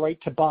have the right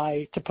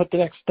to put the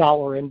next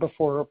dollar in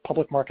before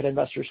public market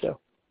investors do?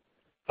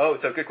 Oh,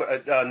 so good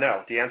question.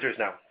 No, the answer is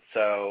no.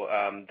 So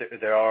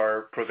there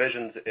are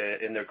provisions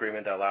in the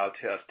agreement that allow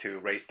us to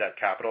raise that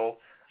capital,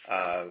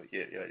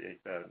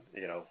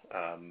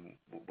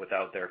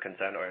 without their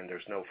consent, and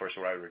there's no first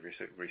right of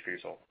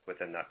refusal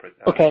within that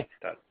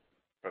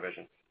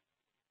provision.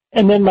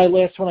 And then my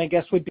last one, I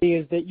guess, would be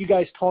is that you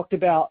guys talked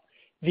about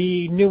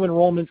the new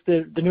enrollments,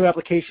 the new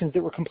applications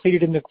that were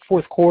completed in the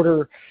fourth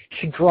quarter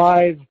should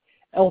drive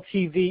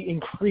LTV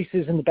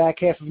increases in the back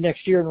half of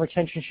next year, and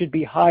retention should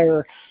be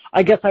higher.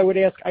 I guess I would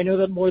ask, I know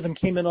that more of them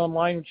came in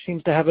online, which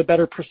seems to have a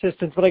better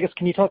persistence, but I guess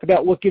can you talk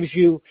about what gives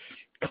you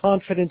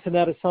confidence in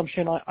that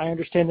assumption? I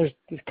understand there's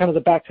kind of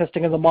the back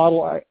testing of the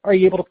model. Are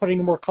you able to put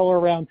any more color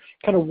around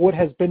kind of what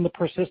has been the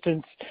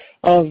persistence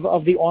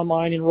of the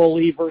online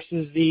enrollee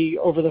versus the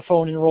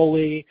over-the-phone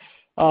enrollee?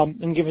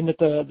 And given that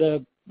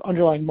the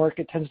underlying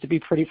market tends to be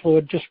pretty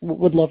fluid, just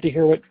would love to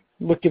hear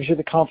what gives you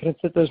the confidence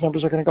that those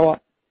numbers are going to go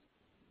up.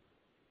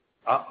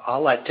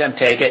 I'll let Tim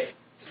take it.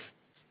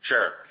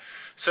 Sure.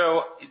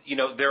 So,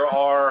 there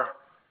are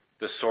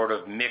the sort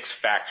of mixed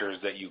factors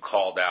that you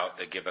called out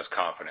that give us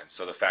confidence.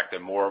 So the fact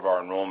that more of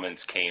our enrollments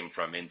came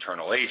from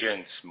internal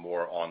agents,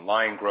 more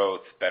online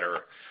growth,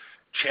 better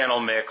channel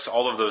mix,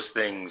 all of those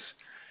things,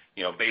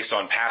 based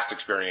on past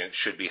experience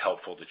should be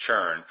helpful to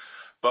churn.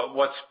 But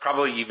what's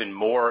probably even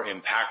more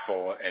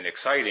impactful and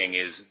exciting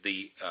is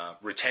the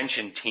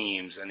retention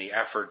teams and the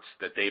efforts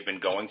that they've been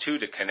going to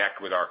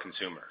connect with our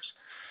consumers.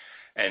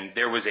 And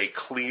there was a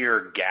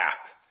clear gap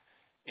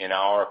in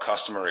our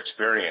customer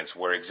experience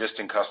where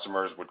existing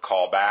customers would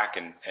call back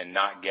and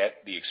not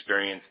get the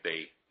experience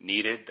they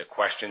needed, the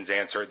questions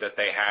answered that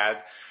they had.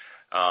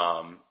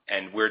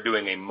 And we're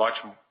doing a much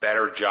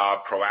better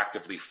job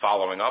proactively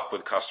following up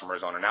with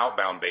customers on an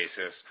outbound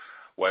basis,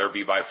 whether it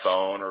be by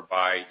phone or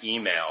by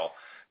email,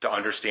 to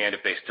understand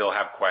if they still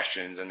have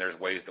questions and there's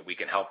ways that we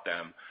can help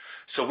them.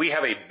 So we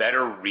have a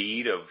better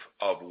read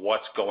of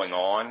what's going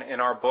on in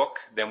our book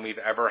than we've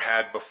ever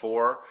had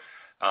before.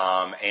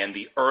 And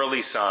the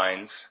early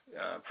signs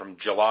from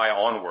July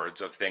onwards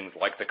of things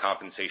like the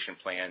compensation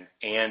plan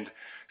and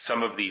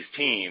some of these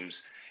teams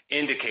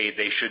indicate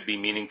they should be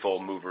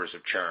meaningful movers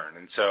of churn.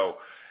 And so,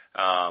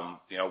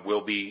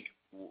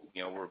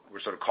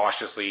 we're sort of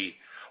cautiously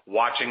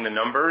watching the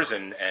numbers,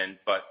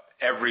 but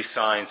every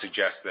sign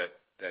suggests that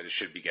it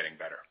should be getting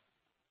better.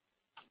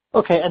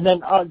 Okay, and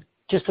then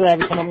just for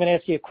that, I'm going to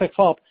ask you a quick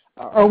follow-up.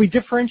 Are we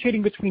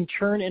differentiating between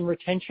churn and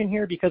retention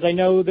here? Because I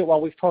know that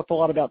while we've talked a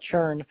lot about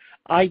churn,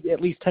 I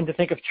at least tend to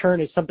think of churn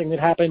as something that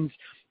happens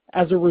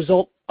as a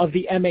result of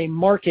the MA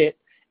market,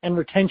 and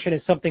retention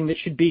is something that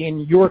should be in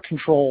your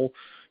control.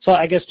 So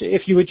I guess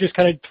if you would just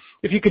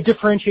if you could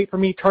differentiate for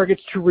me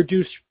targets to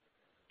reduce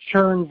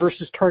churn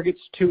versus targets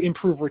to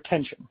improve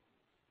retention.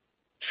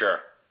 Sure.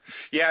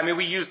 Yeah,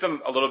 we use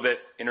them a little bit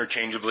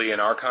interchangeably in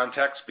our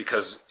context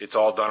because it's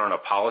all done on a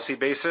policy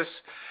basis.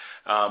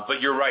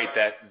 But you're right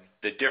that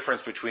the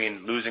difference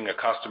between losing a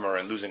customer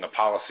and losing a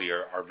policy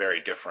are very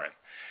different.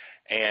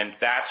 And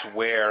that's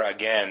where,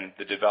 again,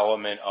 the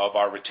development of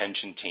our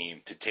retention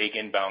team to take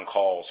inbound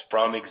calls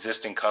from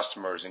existing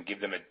customers and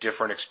give them a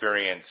different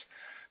experience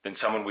than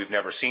someone we've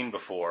never seen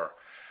before.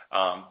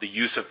 The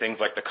use of things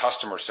like the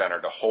customer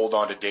center to hold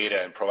on to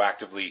data and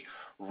proactively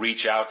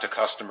reach out to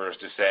customers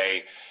to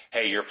say,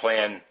 hey, your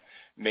plan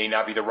may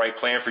not be the right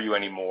plan for you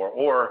anymore,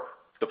 or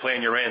the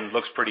plan you're in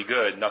looks pretty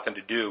good, nothing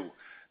to do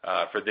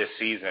for this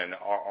season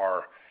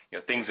are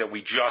things that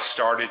we just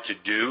started to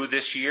do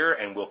this year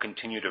and will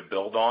continue to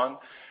build on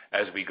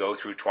as we go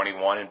through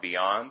 21 and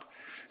beyond.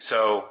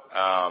 So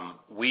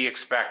we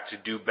expect to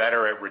do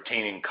better at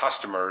retaining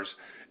customers,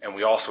 and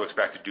we also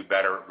expect to do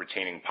better at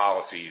retaining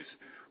policies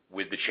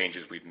with the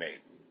changes we've made.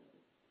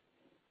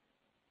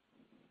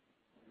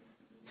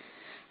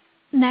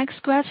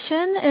 Next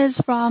question is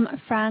from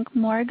Frank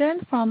Morgan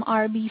from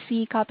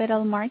RBC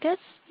Capital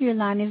Markets. Your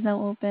line is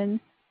now open.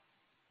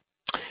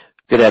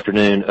 Good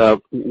afternoon.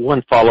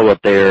 One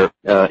follow-up there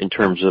in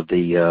terms of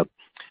the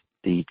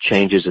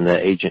changes in the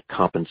agent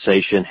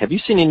compensation. Have you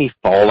seen any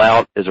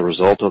fallout as a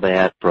result of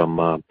that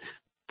from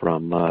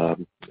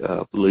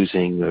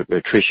losing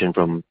attrition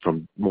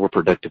from more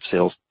productive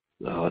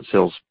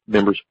sales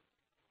members?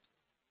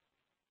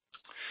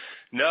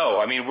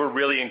 No, we're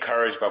really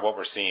encouraged by what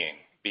we're seeing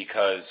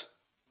because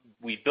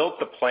we built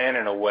the plan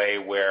in a way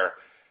where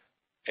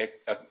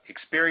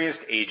experienced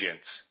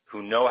agents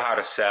who know how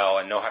to sell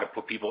and know how to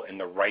put people in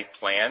the right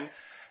plan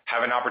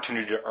have an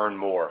opportunity to earn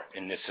more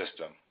in this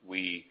system.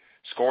 We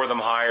score them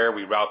higher,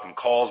 we route them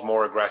calls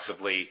more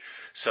aggressively,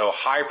 so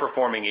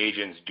high-performing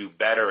agents do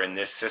better in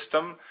this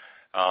system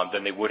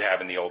than they would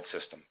have in the old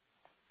system.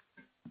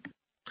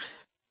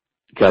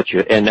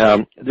 Gotcha.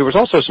 And there was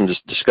also some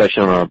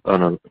discussion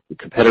on a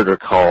competitor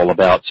call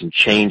about some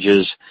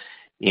changes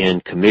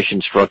in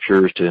commission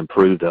structures to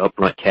improve the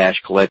upfront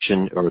cash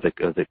collection or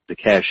the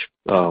cash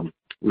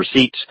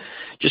receipts.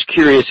 Just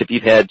curious if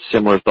you've had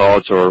similar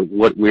thoughts or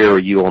where are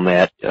you on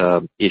that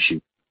issue?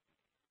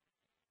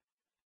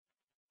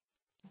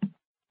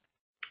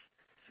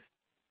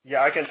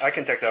 Yeah, I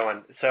can take that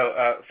one.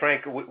 So,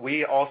 Frank,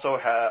 we also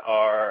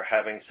are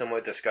having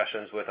similar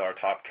discussions with our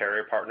top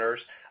carrier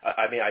partners.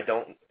 I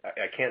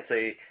can't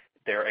say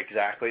they're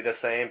exactly the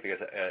same because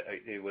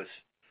it was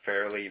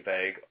fairly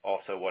vague.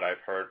 Also, what I've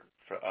heard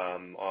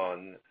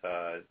on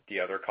the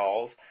other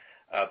calls,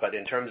 but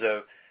in terms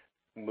of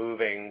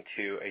moving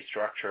to a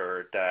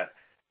structure that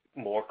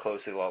more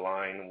closely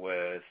align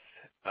with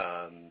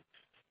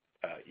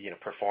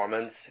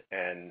performance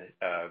and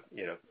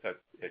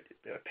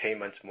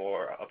payments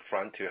more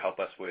upfront to help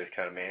us with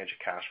kind of manage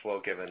cash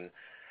flow, given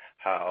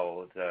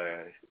how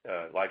the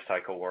life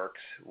cycle works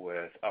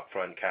with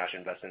upfront cash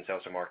invested in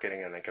sales and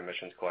marketing and then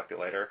commissions collected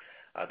later.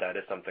 That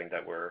is something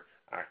that we're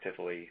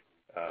actively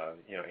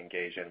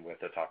engaged in with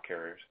the top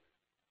carriers.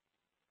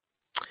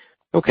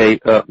 Okay,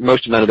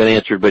 most of them have been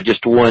answered, but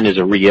just one is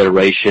a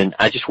reiteration.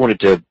 I just wanted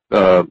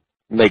to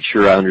make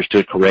sure I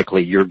understood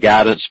correctly. Your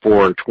guidance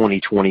for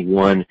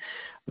 2021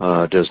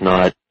 is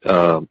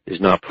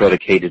not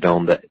predicated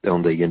on the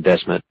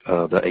investment,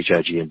 the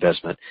HIG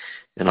investment,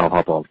 and I'll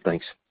hop off.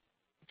 Thanks.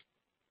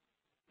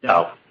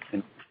 No,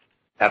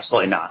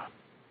 absolutely not.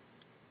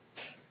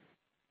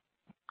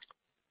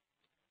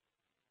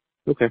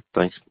 Okay,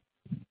 thanks.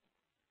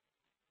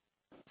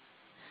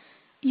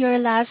 Your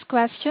last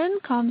question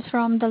comes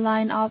from the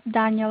line of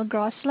Daniel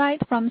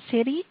Grosslight from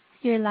Citi.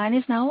 Your line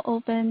is now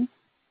open.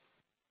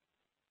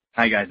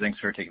 Hi, guys. Thanks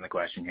for taking the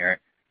question here.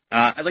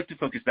 I'd like to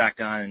focus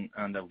back on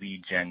the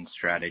lead gen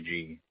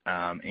strategy.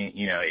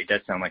 It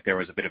does sound like there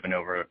was a bit of an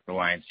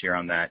over-reliance here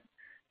on that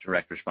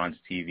direct response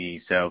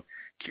TV. So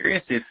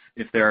curious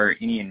if there are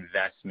any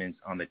investments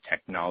on the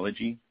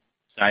technology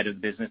side of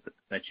the business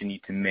that you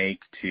need to make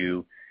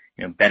to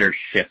better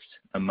shift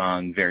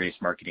among various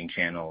marketing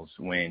channels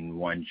when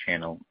one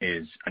channel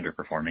is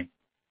underperforming.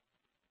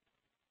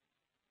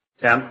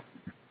 Tim?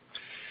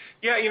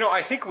 Yeah,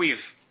 I think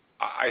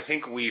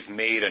we've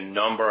made a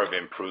number of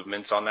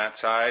improvements on that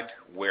side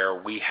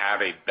where we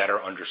have a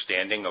better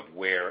understanding of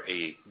where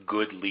a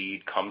good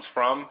lead comes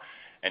from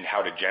and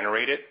how to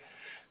generate it.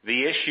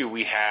 The issue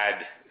we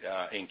had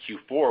in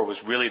Q4 was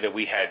really that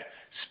we had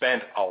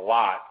spent a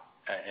lot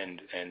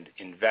and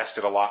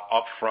invested a lot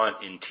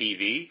upfront in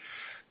TV,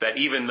 that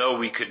even though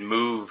we could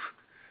move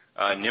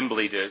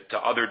nimbly to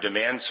other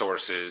demand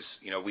sources,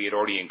 we had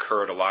already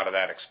incurred a lot of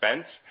that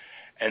expense.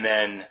 And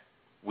then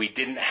we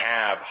didn't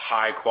have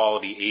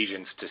high-quality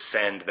agents to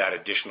send that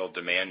additional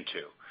demand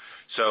to.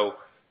 So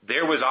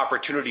there was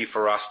opportunity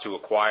for us to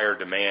acquire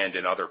demand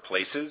in other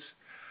places.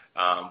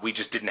 We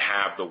just didn't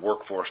have the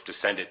workforce to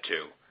send it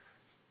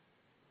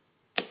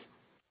to.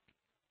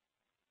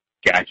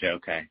 Gotcha,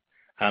 okay.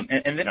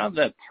 And then on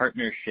the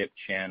partnership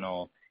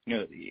channel,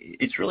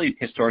 it's really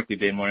historically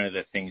been one of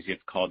the things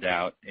you've called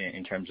out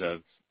in terms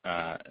of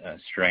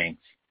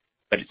strengths.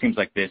 But it seems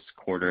like this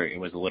quarter it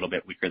was a little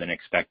bit weaker than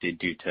expected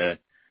due to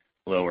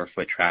lower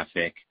foot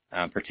traffic,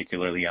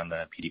 particularly on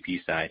the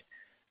PDP side.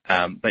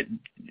 But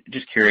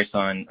just curious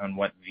on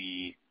what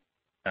the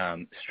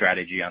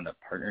strategy on the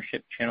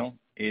partnership channel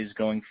is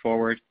going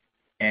forward.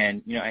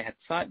 And, I had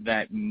thought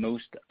that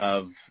most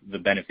of the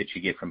benefits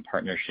you get from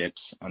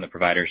partnerships on the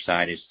provider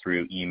side is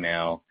through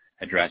email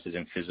addresses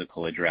and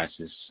physical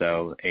addresses.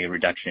 So a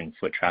reduction in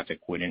foot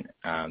traffic wouldn't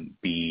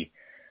be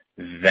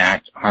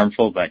that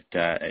harmful, but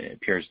it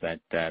appears that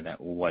that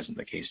wasn't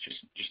the case.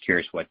 Just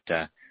curious what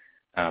the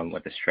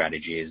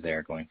strategy is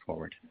there going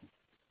forward.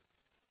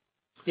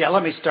 Yeah,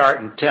 let me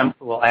start, and Tim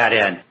will add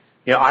in.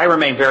 I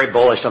remain very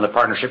bullish on the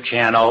partnership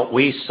channel.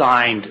 We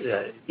signed,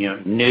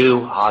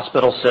 new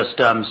hospital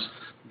systems,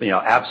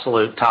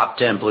 absolute top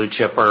 10 blue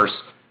chippers.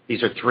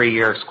 These are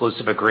 3-year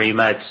exclusive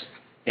agreements.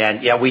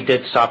 And yeah, we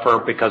did suffer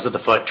because of the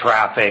foot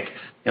traffic,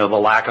 the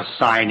lack of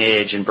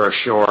signage and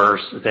brochures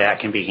that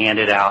can be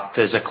handed out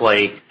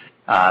physically,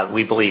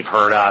 we believe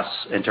hurt us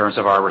in terms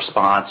of our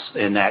response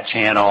in that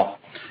channel.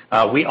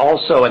 We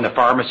also, in the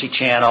pharmacy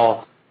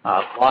channel,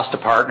 lost a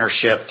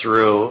partnership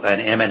through an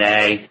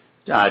M&A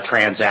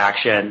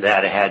transaction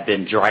that had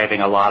been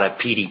driving a lot of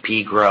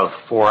PDP growth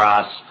for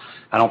us.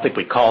 I don't think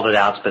we called it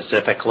out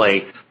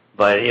specifically,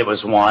 but it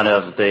was one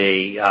of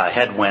the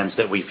headwinds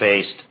that we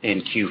faced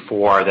in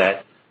Q4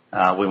 that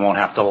we won't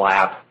have to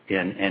lap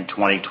in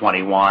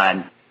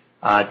 2021.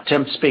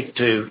 Tim, speak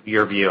to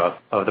your view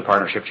of the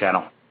partnership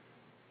channel.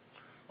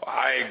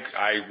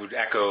 I would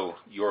echo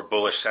your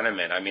bullish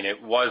sentiment. I mean,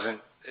 it wasn't,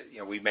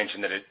 we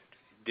mentioned that it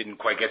didn't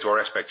quite get to our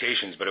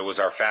expectations, but it was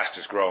our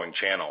fastest growing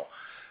channel.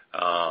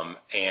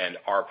 and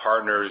our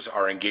partners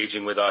are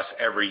engaging with us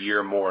every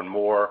year more and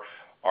more.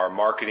 Our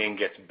marketing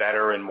gets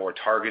better and more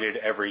targeted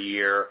every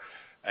year,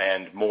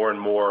 and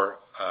more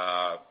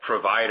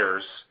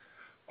providers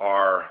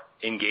are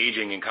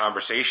engaging in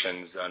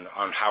conversations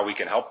on how we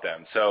can help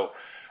them. So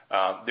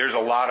there's a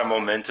lot of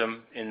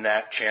momentum in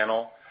that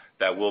channel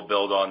that we'll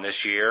build on this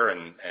year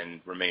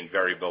and remain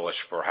very bullish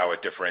for how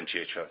it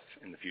differentiates us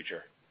in the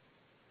future.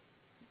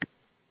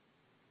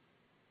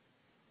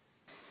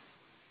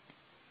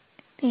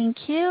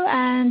 Thank you.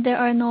 And there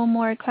are no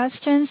more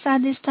questions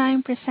at this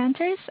time,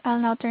 presenters. I'll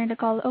now turn the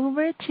call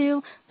over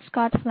to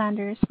Scott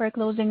Flanders for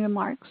closing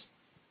remarks.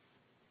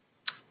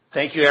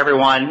 Thank you,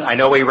 everyone. I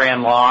know we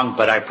ran long,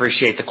 but I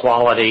appreciate the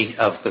quality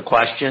of the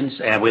questions,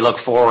 and we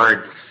look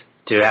forward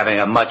to having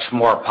a much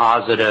more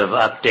positive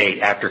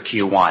update after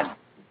Q1.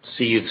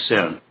 See you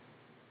soon.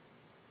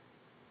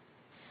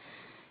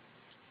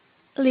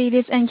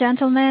 Ladies and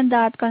gentlemen,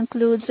 that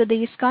concludes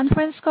today's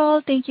conference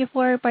call. Thank you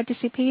for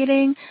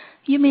participating.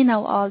 You may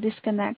now all disconnect.